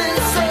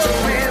feeling's so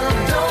real.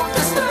 Don't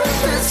disturb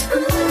this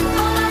groove.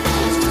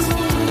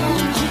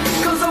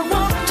 'Cause I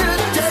want to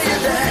tell you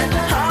that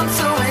I'm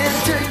so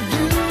into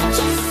you.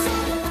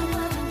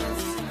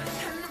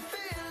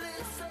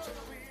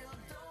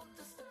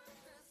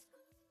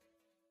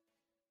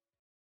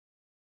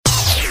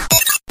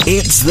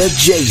 It's the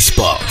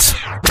J-Spot,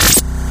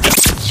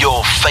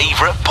 your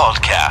favorite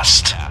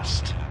podcast.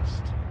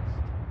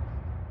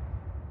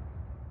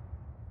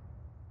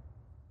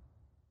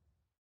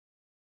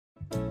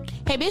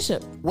 Hey,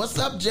 Bishop. What's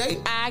up, Jay?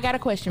 I got a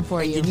question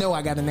for you. You know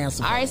I got an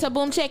answer. All right, so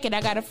boom, check it.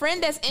 I got a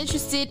friend that's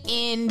interested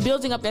in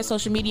building up their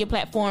social media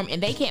platform,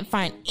 and they can't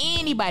find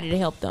anybody to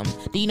help them.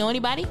 Do you know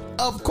anybody?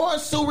 Of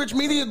course, Sue Rich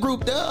Media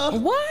Group does.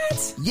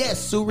 What?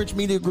 Yes, Sue Rich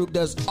Media Group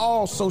does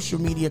all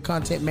social media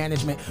content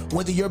management,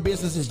 whether your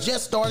business is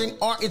just starting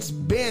or it's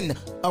been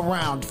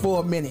around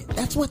for a minute.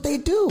 That's what they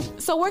do.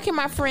 So where can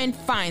my friend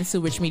find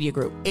Sue Rich Media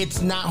Group?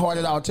 It's not hard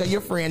at all. Tell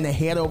your friend to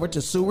head over to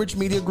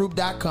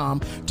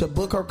SueRichMediaGroup.com to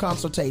book her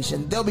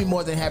consultation. They'll be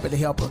more than happy to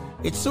help her.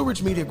 It's Sue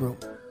Rich Media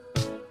Group.